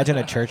you imagine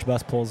a church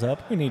bus pulls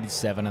up? We needed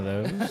 7 of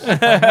those.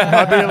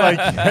 I'd be like,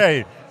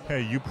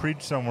 hey, you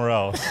preach somewhere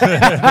else. Don't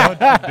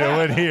you do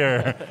it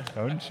here.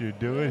 Don't you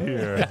do it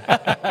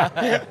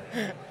here.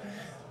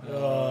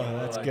 Oh,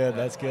 that's good.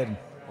 That's good.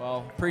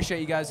 Well,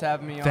 appreciate you guys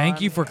having me on. Thank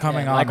you for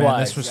coming Yeah, on, man.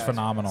 likewise, This was guys.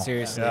 phenomenal.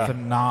 Seriously. Yeah.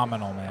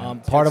 Phenomenal, man.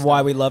 Part of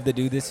why we love to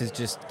do this is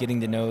just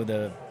getting to know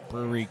the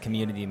brewery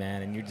community,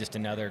 man, and you're just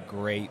another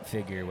great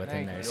figure within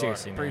Thank there. you.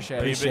 Seriously, man. Appreciate it.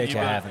 Appreciate you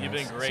having You've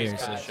us. been great for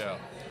Seriously. the show.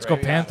 Let's go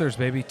Great. Panthers,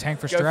 baby. Tank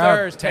for Go Stroud.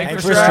 Thurs. Tank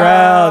Thanks for for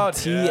Stroud.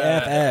 Stroud.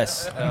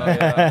 TFS. Hell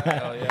yeah.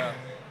 Hell yeah.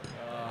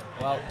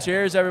 Well,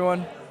 cheers,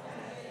 everyone.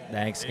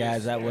 Thanks,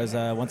 guys. That was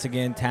once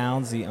again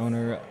Towns, the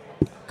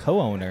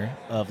co-owner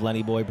of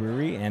Lenny Boy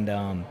Brewery, and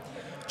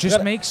Just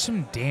gotta- make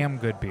some damn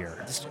good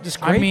beer. just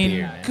great I mean,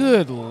 beer, man.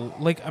 good.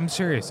 Like, I'm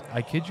serious.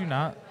 I kid you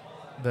not.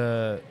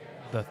 The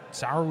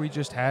sour we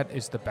just had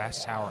is the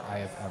best sour I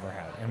have ever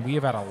had, and we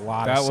have had a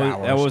lot of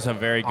sours. That was a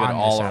very good on this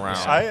all around.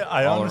 episode.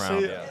 I All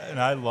honestly, around, yeah. and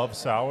I love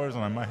sours,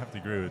 and I might have to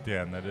agree with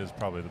Dan. That is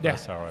probably the Yeah,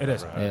 best sour I've it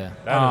is. ever had. Yeah.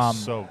 That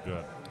is so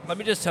good. Let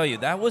me just tell you,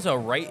 that was a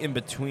right in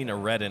between a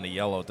red and a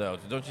yellow, though.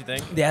 Don't you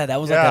think? Yeah, that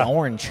was Yeah. like an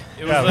orange.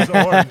 It Yeah, was it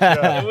was orange.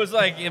 Yeah. It was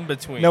like in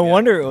between. No yeah.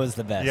 wonder it was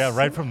the best. Yeah,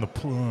 right from the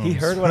plums. He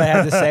heard what I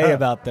had to say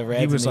about the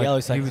reds He was and the like,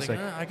 yellows. he Like, was like,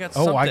 I got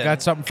 "Oh, I something.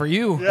 got something for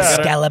you." Yeah.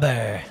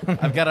 Excalibur.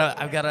 I've got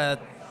a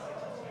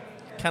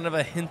kind of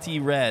a hinty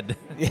red.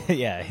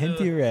 Yeah,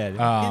 hinty red.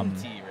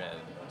 Hinty red.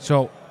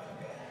 So,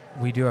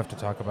 we do have to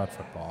talk about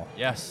football.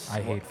 Yes. I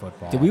hate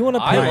football. Do we want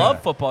to I play?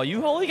 love football.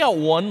 You only got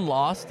one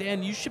loss,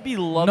 Dan. You should be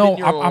loving No,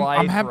 your I'm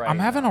life right I'm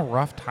now. having a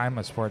rough time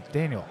with sports.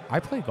 Daniel, I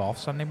play golf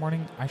Sunday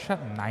morning. I shot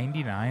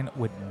 99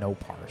 with no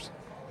pars.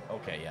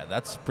 Okay, yeah,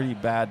 that's pretty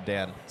bad,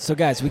 Dan. So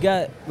guys, we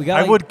got.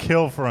 I like, would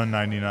kill for a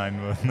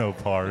 99 with no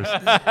pars.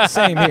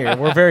 same here.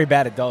 We're very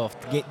bad at golf.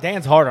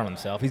 Dan's hard on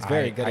himself. He's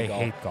very good I at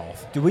golf. hate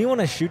golf. Do we want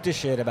to shoot the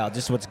shit about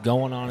just what's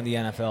going on in the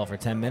NFL for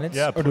 10 minutes?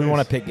 Yeah, or do we want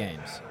to please. pick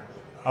games?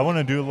 I want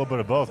to do a little bit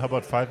of both. How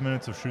about 5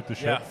 minutes of shoot the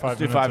shit? Yeah, 5 let's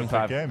do minutes 5 of and pick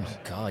 5. games.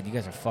 God, you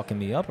guys are fucking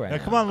me up right Yeah,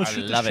 now. come on, let's I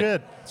shoot the love it.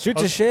 shit. Shoot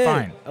Oh, the shit.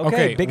 fine. Okay,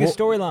 Okay, biggest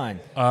well-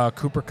 storyline.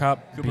 Cooper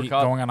Cup Cooper beat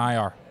Kupp. going on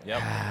IR. Yep.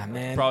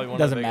 Man, Probably one of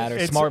doesn't the biggest.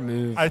 matter. Smart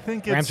move. I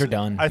think Rams are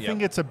done. I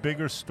think it's a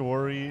bigger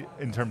story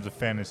in terms of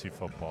fantasy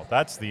football.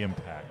 That's the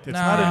impact. It's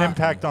Nah. not an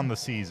impact on the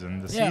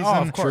season. The Yeah,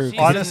 season, of course. Season,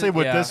 honestly,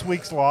 with yeah. this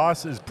week's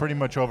loss is pretty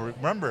much over.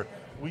 Remember,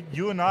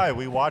 you and I,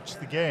 we watched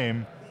the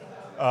game,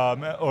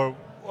 or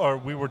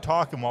we were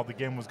talking while the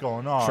game was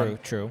going on.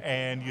 True.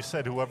 And you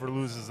said whoever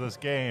loses this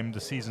game,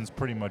 the season's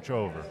pretty much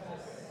over.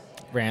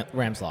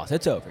 Rams lost.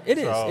 It's over. It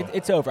is. So-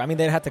 It's over. I mean,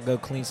 they'd have to go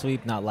clean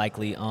sweep. Not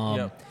likely.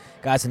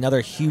 Guys, another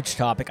huge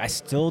topic. I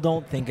still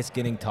don't think it's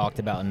getting talked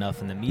about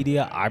enough in the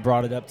media. I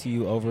brought it up to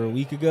you over a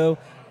week ago.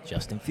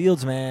 Justin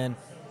Fields, man.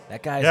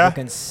 That guy's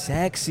looking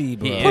sexy,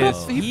 bro.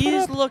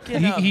 He's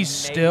looking He's amazing.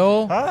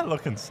 still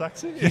Looking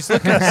sexy. he's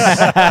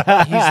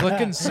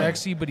looking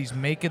sexy, but he's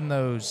making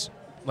those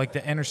like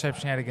the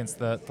interception he had against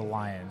the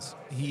Lions.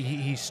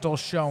 He's still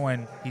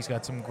showing he's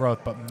got some growth,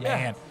 but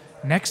man,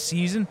 next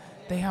season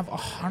they have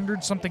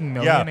 100-something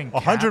million in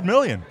cap. $100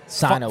 million.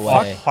 Sign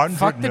away.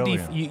 Fuck the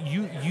 $100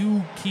 million.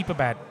 you keep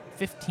about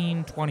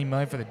 15-20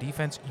 million for the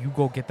defense. You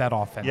go get that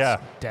offense. Yeah.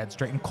 Dead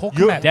straight. And Cole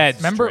You- Kmet. Dead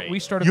Remember straight. we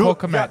started You- Cole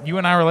Kmet. yeah. You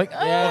and I were like,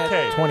 Yeah,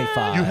 Okay.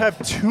 25. You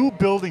have two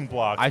building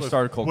blocks. I with-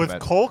 started Cole with Kmet.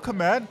 Cole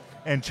Kmet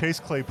and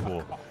Chase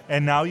Claypool,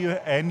 and now you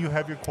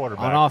have your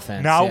quarterback On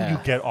offense, Now yeah. you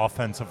get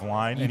offensive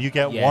line, and you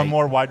get Yeah, one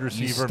more wide You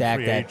receiver stack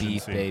in free that agency.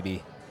 beef,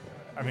 baby.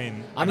 I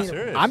mean, I'm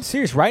serious.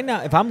 serious. Right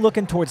now, if I'm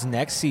looking towards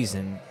next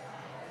season,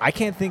 I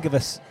can't think of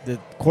the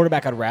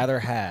quarterback I'd rather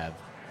have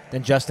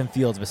than Justin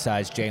Fields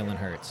besides Jalen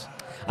Hurts.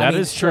 That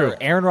is true.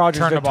 Aaron Rodgers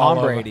Turn or the ball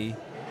Tom over. Brady.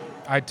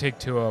 I'd take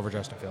Tua over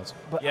Justin Fields.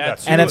 Yeah,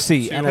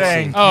 NFC.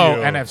 Thank Oh,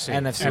 you. NFC.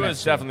 NFC. Tua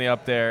is definitely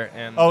up there.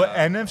 And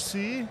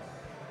NFC.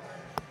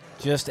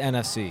 Just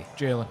NFC.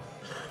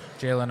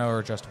 Jalen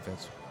or Justin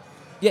Fields.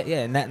 Yeah,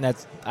 and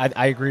that's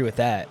I agree with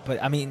that.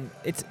 But I mean,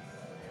 it's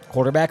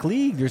quarterback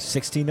league. There's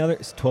 15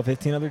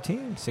 other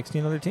teams,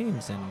 16 other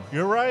teams, and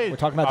You're right. We're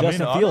talking about I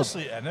Justin mean, Fields.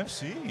 honestly,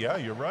 NFC. Yeah,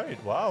 you're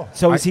right. Wow.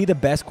 so is he the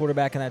best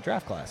quarterback in that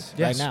draft class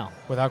Yes, right now?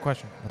 without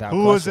question. Without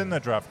Who was question. in the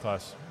draft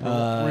class?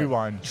 Uh,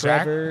 Rewind.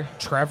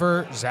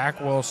 Trevor. Zach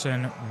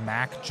Wilson,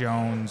 Mac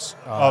Jones,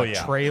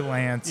 yeah. Trey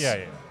Lance, Yeah.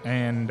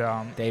 and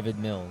David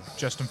Mills.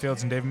 Justin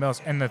Fields and David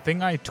Mills. And the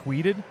thing I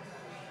tweeted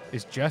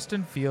is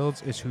Justin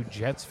Fields is who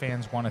Jets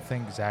fans want to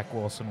think Zach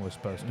Wilson was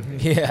supposed to be.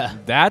 Yeah.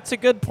 that's a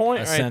good point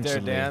right there,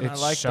 Essentially. Dan. I It's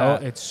like so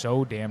that. it's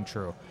so damn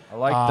true. I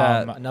like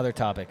that. Another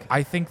topic.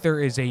 I think there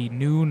is a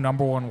new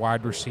number one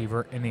wide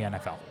receiver in the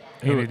NFL,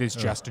 and it is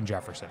Justin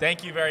Jefferson.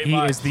 Thank you very He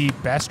much. is the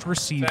best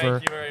receiver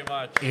Thank you very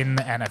much. in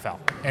the NFL.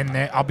 And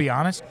I'll be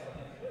honest,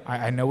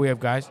 I know we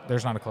have guys.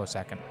 There's not a close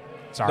second.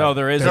 Sorry. No,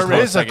 there is. There a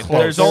is a second.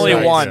 close There's only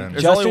second. one.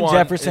 There's only Justin one.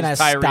 Jefferson It's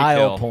has Tyreek style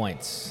Hill.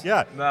 points.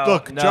 Yeah. No,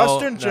 Look, no,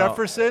 Justin no.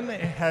 Jefferson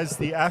has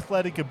the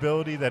athletic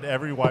ability that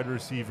every wide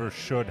receiver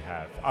should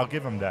have. I'll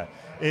give him that.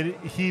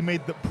 He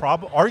made the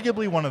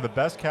arguably one of the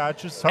best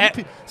catches. Some let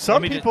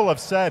me people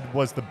have said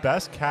was the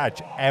best catch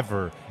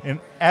ever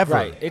ever.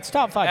 Right. It's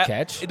top 5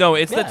 catch. No,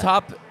 it's the Yeah.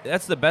 top.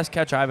 That's the best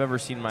catch I've ever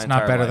seen in my It's entire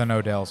not better life. than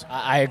Odell's.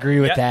 I agree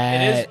with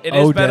that. It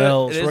is better.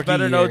 Odell's It is rookie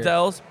better than year.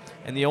 Odell's,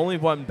 and the only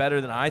one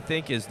better than I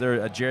think is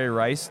a Jerry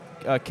Rice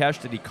catch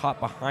that he caught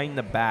behind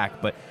the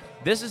back. But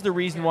this is the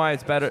reason why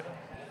it's better.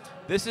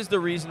 This is the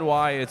reason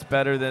why it's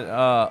better than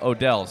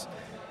Odell's,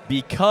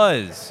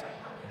 because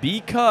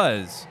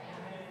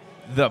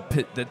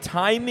the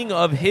timing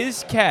of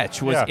his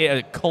catch was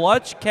a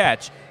clutch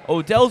catch.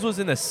 Odell's was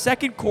in the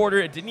second quarter.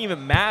 It didn't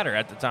even matter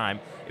at the time.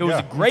 It was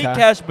a great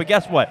catch, but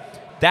guess what?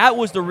 That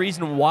was the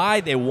reason why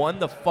they won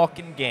the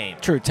fucking game.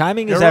 True.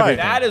 Timing is You're right.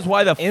 everything. That is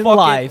why In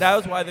life- that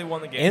was why they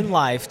won the game. In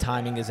life,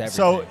 timing is everything.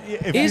 So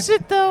if Is you-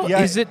 it though? Yeah.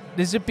 Is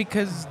it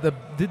because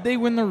did they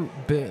win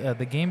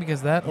the game because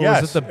of that? Or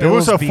Yes, was it the it Bills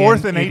was a being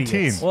 4th and idiots?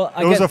 18. Well,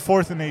 I it was get- a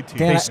 4th and 18.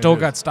 Dan, They I- still It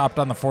got stopped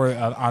on the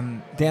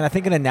on. Dan, I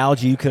think an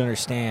analogy you could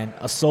understand: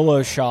 a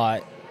solo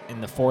shot in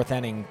the 4th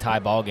inning tie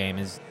ball game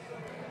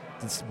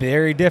it's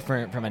very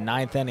different from a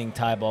 9th inning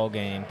tie ball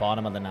game,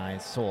 bottom of the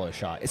 9th solo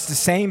shot. It's the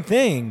same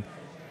thing,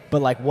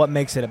 but like, what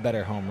makes it a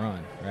better home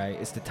run? Right?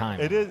 It's the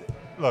timing. It is.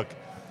 Look,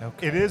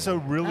 Okay. it is a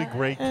really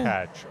great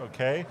catch.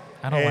 Okay.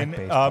 I don't like and,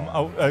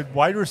 baseball. a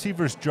wide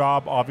receiver's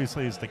job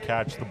obviously is to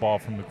catch the ball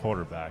from the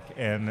quarterback.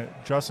 And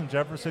Justin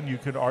Jefferson, you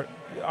could.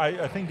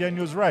 I think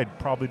Daniel's right.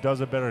 Probably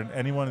does it better than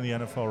anyone in the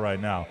NFL right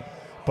now.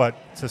 But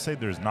to say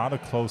there's not a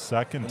close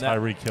second, No,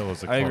 Tyreek Hill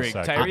is a I close agree.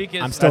 second. Tyreek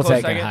is I'm still a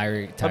close taking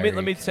second. Tyreek.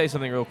 Let me say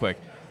something real quick.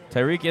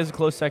 Tyreek is a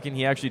close second.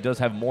 He actually does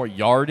have more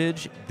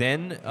yardage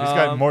than He's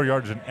got more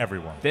yards than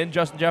everyone. than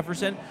Justin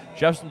Jefferson.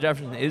 Justin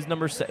Jefferson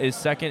is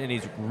second, and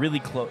he's really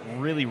close,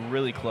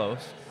 really close.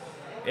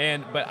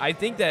 But I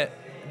think that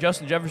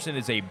Justin Jefferson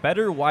is a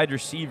better wide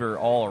receiver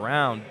all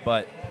around.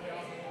 But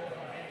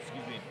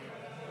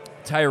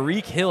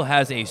Tyreek Hill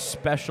has a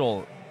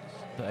specialness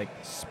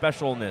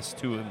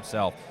to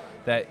himself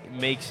that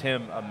makes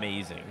him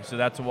amazing. So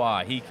that's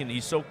why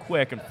he's so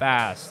quick and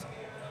fast.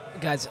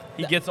 Guys,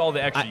 He gets all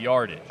the extra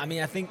yardage. I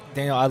mean, I think,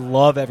 Daniel, I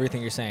love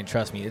everything you're saying.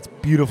 Trust me, it's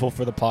beautiful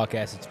for the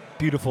podcast. It's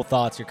beautiful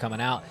thoughts you're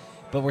coming out.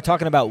 But we're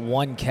talking about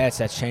one catch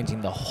that's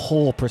changing the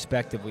whole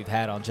perspective we've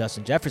had on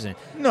Justin Jefferson.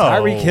 No.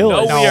 Tyreek Hill.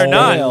 No, is we are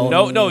not.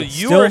 still- No, you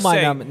still were my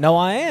saying. number. No,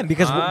 I am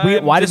because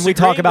I'm why didn't we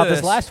talk disagreeing about with this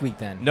this. last week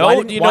then? No,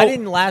 why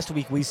didn't last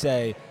week we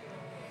say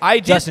I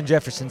did. Justin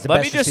Jefferson's the let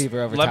best me just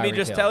receiver over let me Tyreek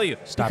just Hill? tell you.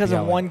 Stop Because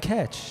yelling. of one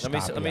catch. Let me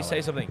Stop say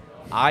yelling. something.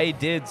 I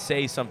did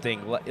say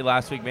something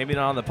last week, maybe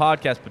not on the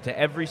podcast, but to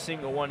every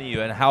single one of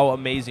you, and how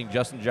amazing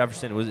Justin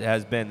Jefferson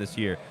has been this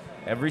year.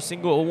 Every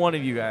single one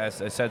of you guys,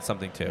 I said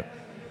something to.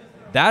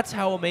 That's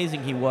how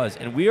amazing he was,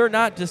 and we are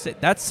not just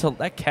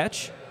that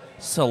catch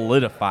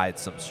solidified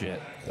some shit.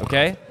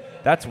 Okay,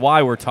 that's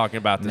why we're talking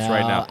about this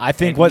right now. I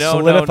think And what no,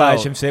 solidified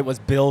no. some shit was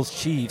Bills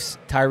Chiefs,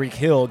 Tyreek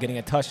Hill getting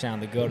a touchdown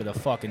to go to the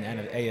fucking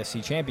end of the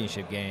AFC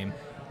Championship game.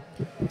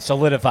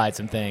 Solidified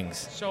some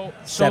things. So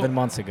 7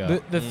 months ago.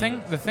 The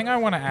thing I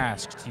want to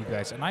ask to you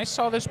guys, and I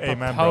saw this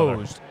Amen,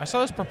 proposed. I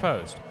saw this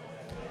proposed.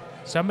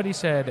 Somebody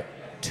said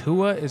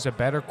Tua is a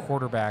better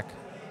quarterback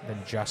than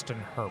Justin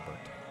Herbert.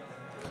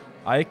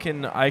 I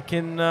can.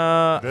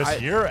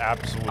 This year,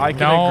 absolutely. I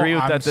can agree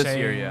with I'm that this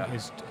year, saying yeah.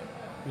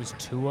 Is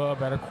Tua a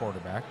better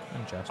quarterback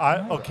than Justin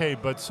Herbert? Okay,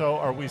 but so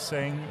are we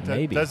saying that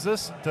Maybe.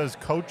 does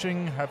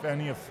coaching have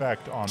any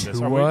effect on this?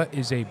 Are Tua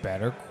is a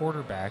better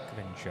quarterback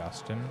than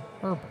Justin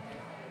Herbert.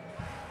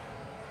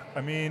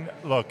 I mean,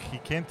 look, he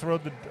can't throw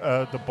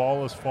the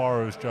ball as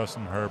far as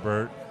Justin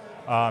Herbert.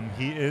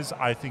 He is,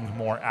 I think,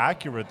 more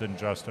accurate than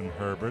Justin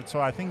Herbert. So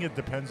I think it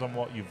depends on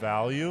what you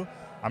value.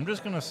 I'm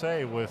just going to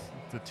say with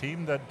the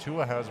team that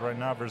Tua has right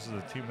now versus the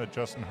team that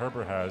Justin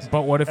Herbert has.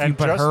 But what if you and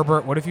put just-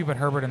 Herbert? What if you put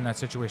Herbert in that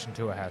situation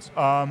Tua has?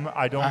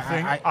 I don't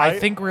think. I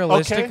think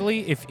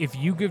realistically, if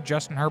you give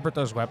Justin Herbert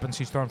those weapons,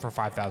 he's throwing for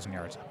 5,000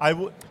 yards. I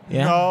would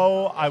Yeah.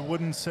 no, I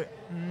wouldn't say.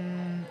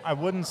 I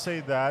wouldn't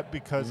say that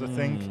because I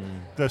think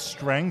the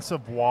strengths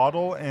of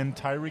Waddle and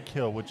Tyreek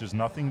Hill, which is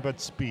nothing but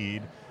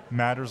speed,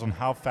 matters on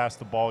how fast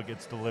the ball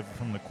gets delivered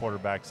from the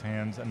quarterback's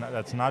hands, and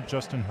that's not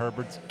Justin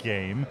Herbert's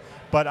game.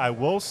 But I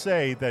will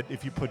say that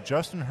if you put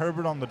Justin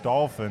Herbert on the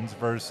Dolphins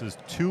versus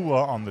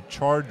Tua on the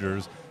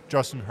Chargers,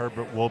 Justin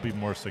Herbert will be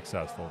more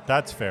successful.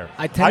 That's fair.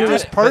 I tend to-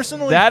 just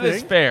personally That think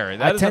is fair.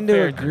 That I is a tend to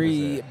fair thing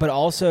agree, say. but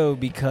also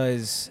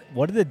because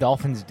what did the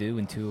Dolphins do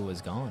when Tua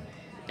was gone?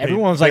 They-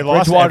 Everyone was they like,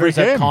 lost Bridgewater's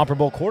every a game.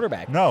 comparable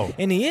quarterback. No.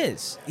 And he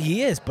is,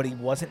 but he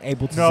wasn't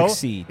able to No,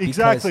 succeed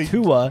exactly. because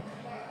Tua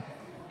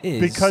is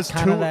because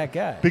kind of that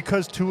guy.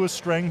 Because Tua's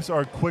strengths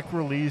are quick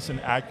release and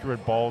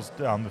accurate balls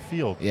down the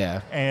field.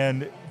 Yeah.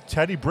 And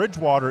Teddy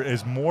Bridgewater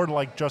is more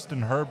like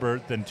Justin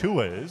Herbert than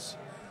Tua is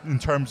in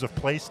terms of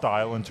play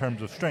style, in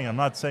terms of strength. I'm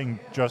not saying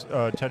just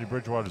Teddy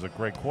Bridgewater is a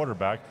great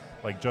quarterback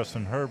like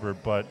Justin Herbert,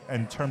 but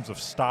in terms of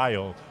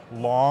style,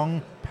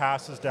 long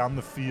passes down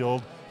the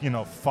field,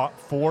 4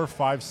 or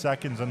 5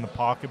 seconds in the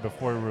pocket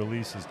before he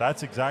releases.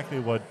 That's exactly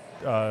what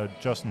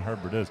Justin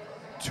Herbert is.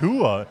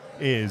 Tua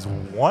is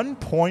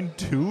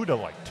 1.2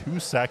 to 2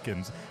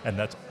 seconds, and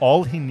that's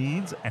all he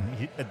needs,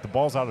 and the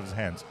ball's out of his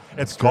hands.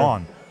 It's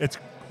gone. It's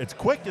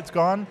quick, it's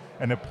gone,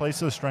 and it plays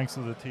to the strengths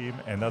of the team,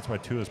 and that's why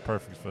Tua is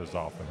perfect for his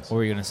offense. What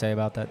were you going to say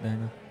about that,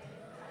 Daniel?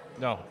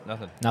 No,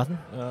 nothing. Nothing?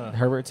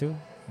 Herbert too?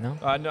 No?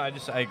 No, I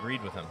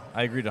agreed with him.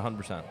 I agreed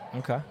 100%.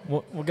 Okay.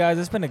 Well, guys,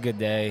 it's been a good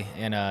day,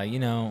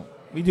 and,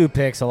 we do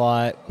picks a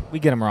lot. We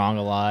get them wrong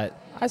a lot.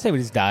 I say we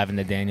just dive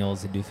into Daniel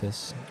as a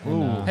doofus.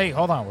 And, Hey,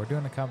 hold on. We're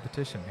doing a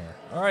competition here.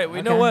 All right, we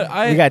Okay. know what?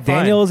 we got fine.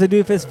 Daniel as a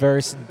doofus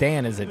versus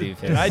Dan as a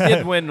doofus. I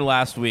did win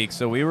last week,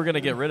 so we were going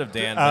to get rid of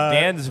Dan, but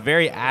Dan's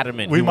very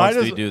adamant we he wants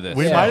might to as- do this.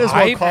 we might as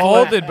well I call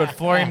it. folded, but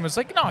Florian was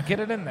like, "No, get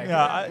it in there."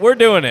 Yeah, We're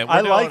doing it. We're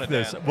I doing like it,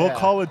 this. Dan. We'll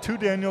call it 2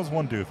 Daniels,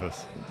 1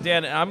 doofus.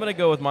 Dan, I'm going to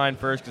go with mine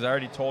first because I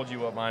already told you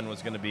what mine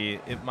was going to be.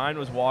 Mine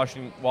was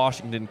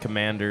Washington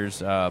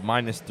Commanders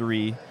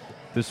 -3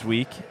 this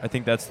week. I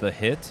think that's the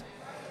hit.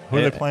 Who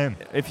are they playing?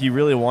 If you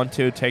really want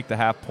to, take the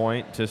half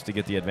point just to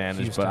get the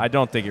advantage, Houston. but I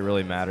don't think it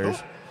really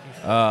matters.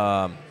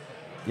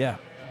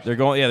 They're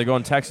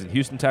going Texans.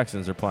 Houston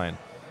Texans are playing.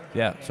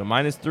 Yeah, so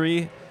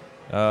 -3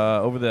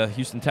 over the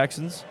Houston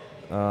Texans.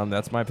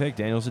 That's my pick.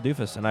 Daniel's a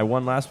doofus, and I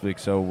won last week,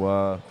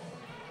 so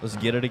let's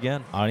get it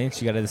again. Audience,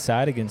 you got to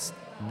decide against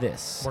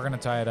this. We're gonna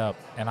tie it up,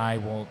 and I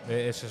will.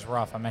 It's just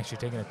rough. I'm actually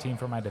taking a team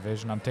from my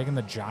division. I'm taking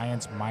the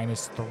Giants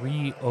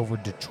 -3 over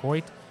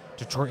Detroit.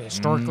 Detroit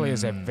historically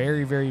is a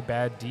very, very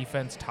bad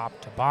defense, top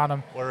to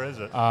bottom. Where is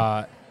it?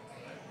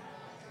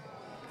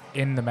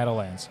 In the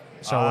Meadowlands.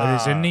 So it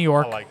is in New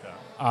York. I like that.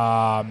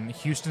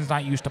 Houston's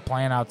not used to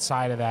playing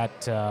outside of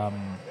that. They're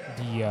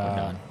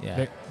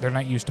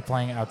not used to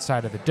playing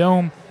outside of the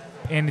dome,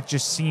 and it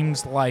just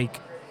seems like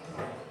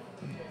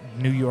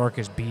New York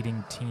is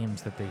beating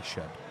teams that they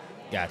should.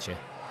 Gotcha.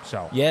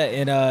 So Yeah,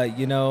 and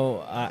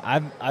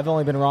I've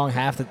only been wrong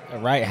half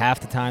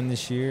the time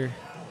this year.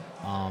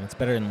 It's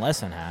better than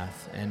less than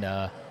half, and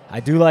I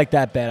do like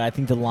that bet. I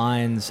think the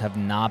Lions have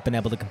not been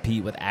able to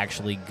compete with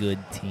actually good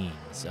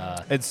teams.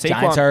 And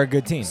Giants are a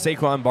good team.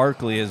 Saquon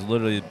Barkley has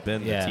literally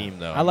been Yeah. the team,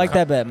 though. I like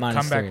that bet -3.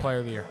 comeback player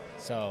of the year.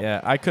 So,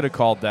 Yeah, I could have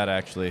called that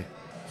actually.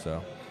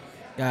 So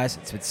guys,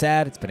 it's been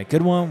sad. It's been a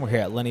good one. We're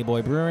here at Lenny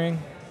Boy Brewing.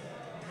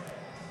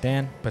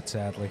 Dan, But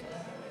sadly,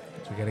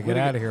 It's We got to get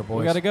out of here, boys.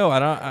 We got to go.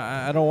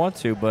 I don't want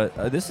to,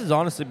 but this has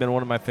honestly been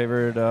one of my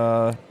favorite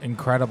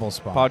incredible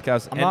spot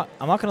podcasts. I'm not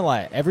gonna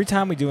lie. Every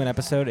time we do an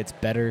episode, it's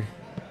better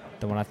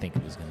than what I think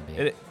it was gonna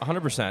be.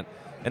 100%.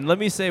 And let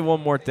me say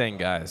one more thing,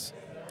 guys.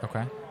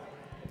 Okay.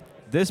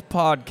 This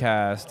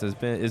podcast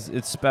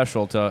it's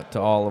special to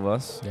all of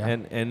us, Yeah.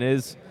 and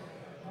this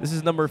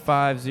is number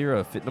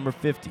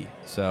 50.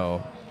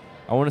 So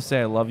I want to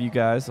say I love you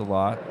guys a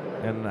lot,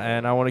 and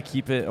I want to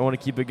keep it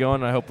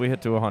going. And I hope we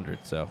hit to 100.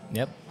 So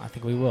Yep, I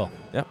think we will.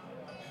 Yep.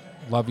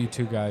 Love you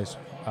too, guys.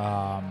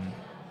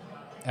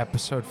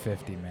 Episode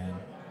 50, man.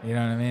 You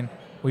know what I mean?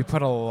 We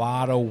put a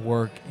lot of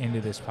work into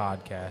this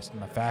podcast,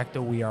 and the fact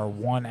that we are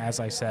as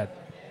I said,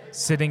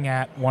 sitting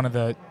at one of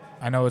the,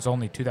 I know it's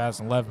only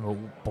 2011,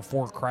 but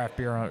before craft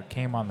beer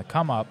came on the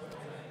come up,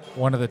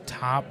 one of the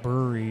top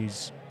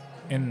breweries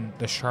in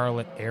the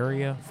Charlotte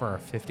area for our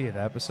 50th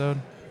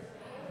episode.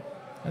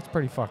 That's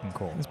pretty fucking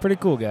cool. It's pretty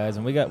cool, guys,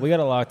 and we got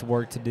a lot of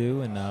work to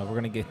do, and we're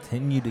gonna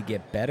continue to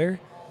get better.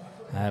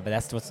 But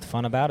that's what's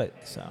fun about it.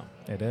 So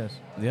It is.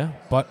 yeah.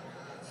 But,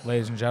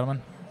 ladies and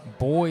gentlemen,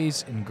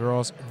 boys and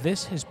girls,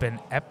 this has been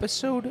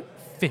episode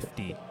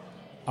 50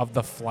 of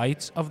the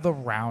Flights of the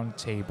Round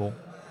Table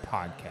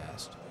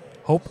podcast.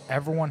 Hope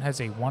everyone has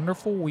a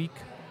wonderful week,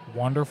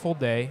 wonderful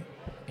day,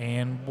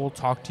 and we'll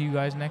talk to you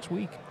guys next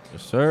week.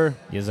 Yes, sir.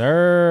 yes,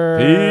 sir.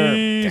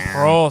 Peace.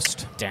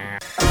 Prost. Damn.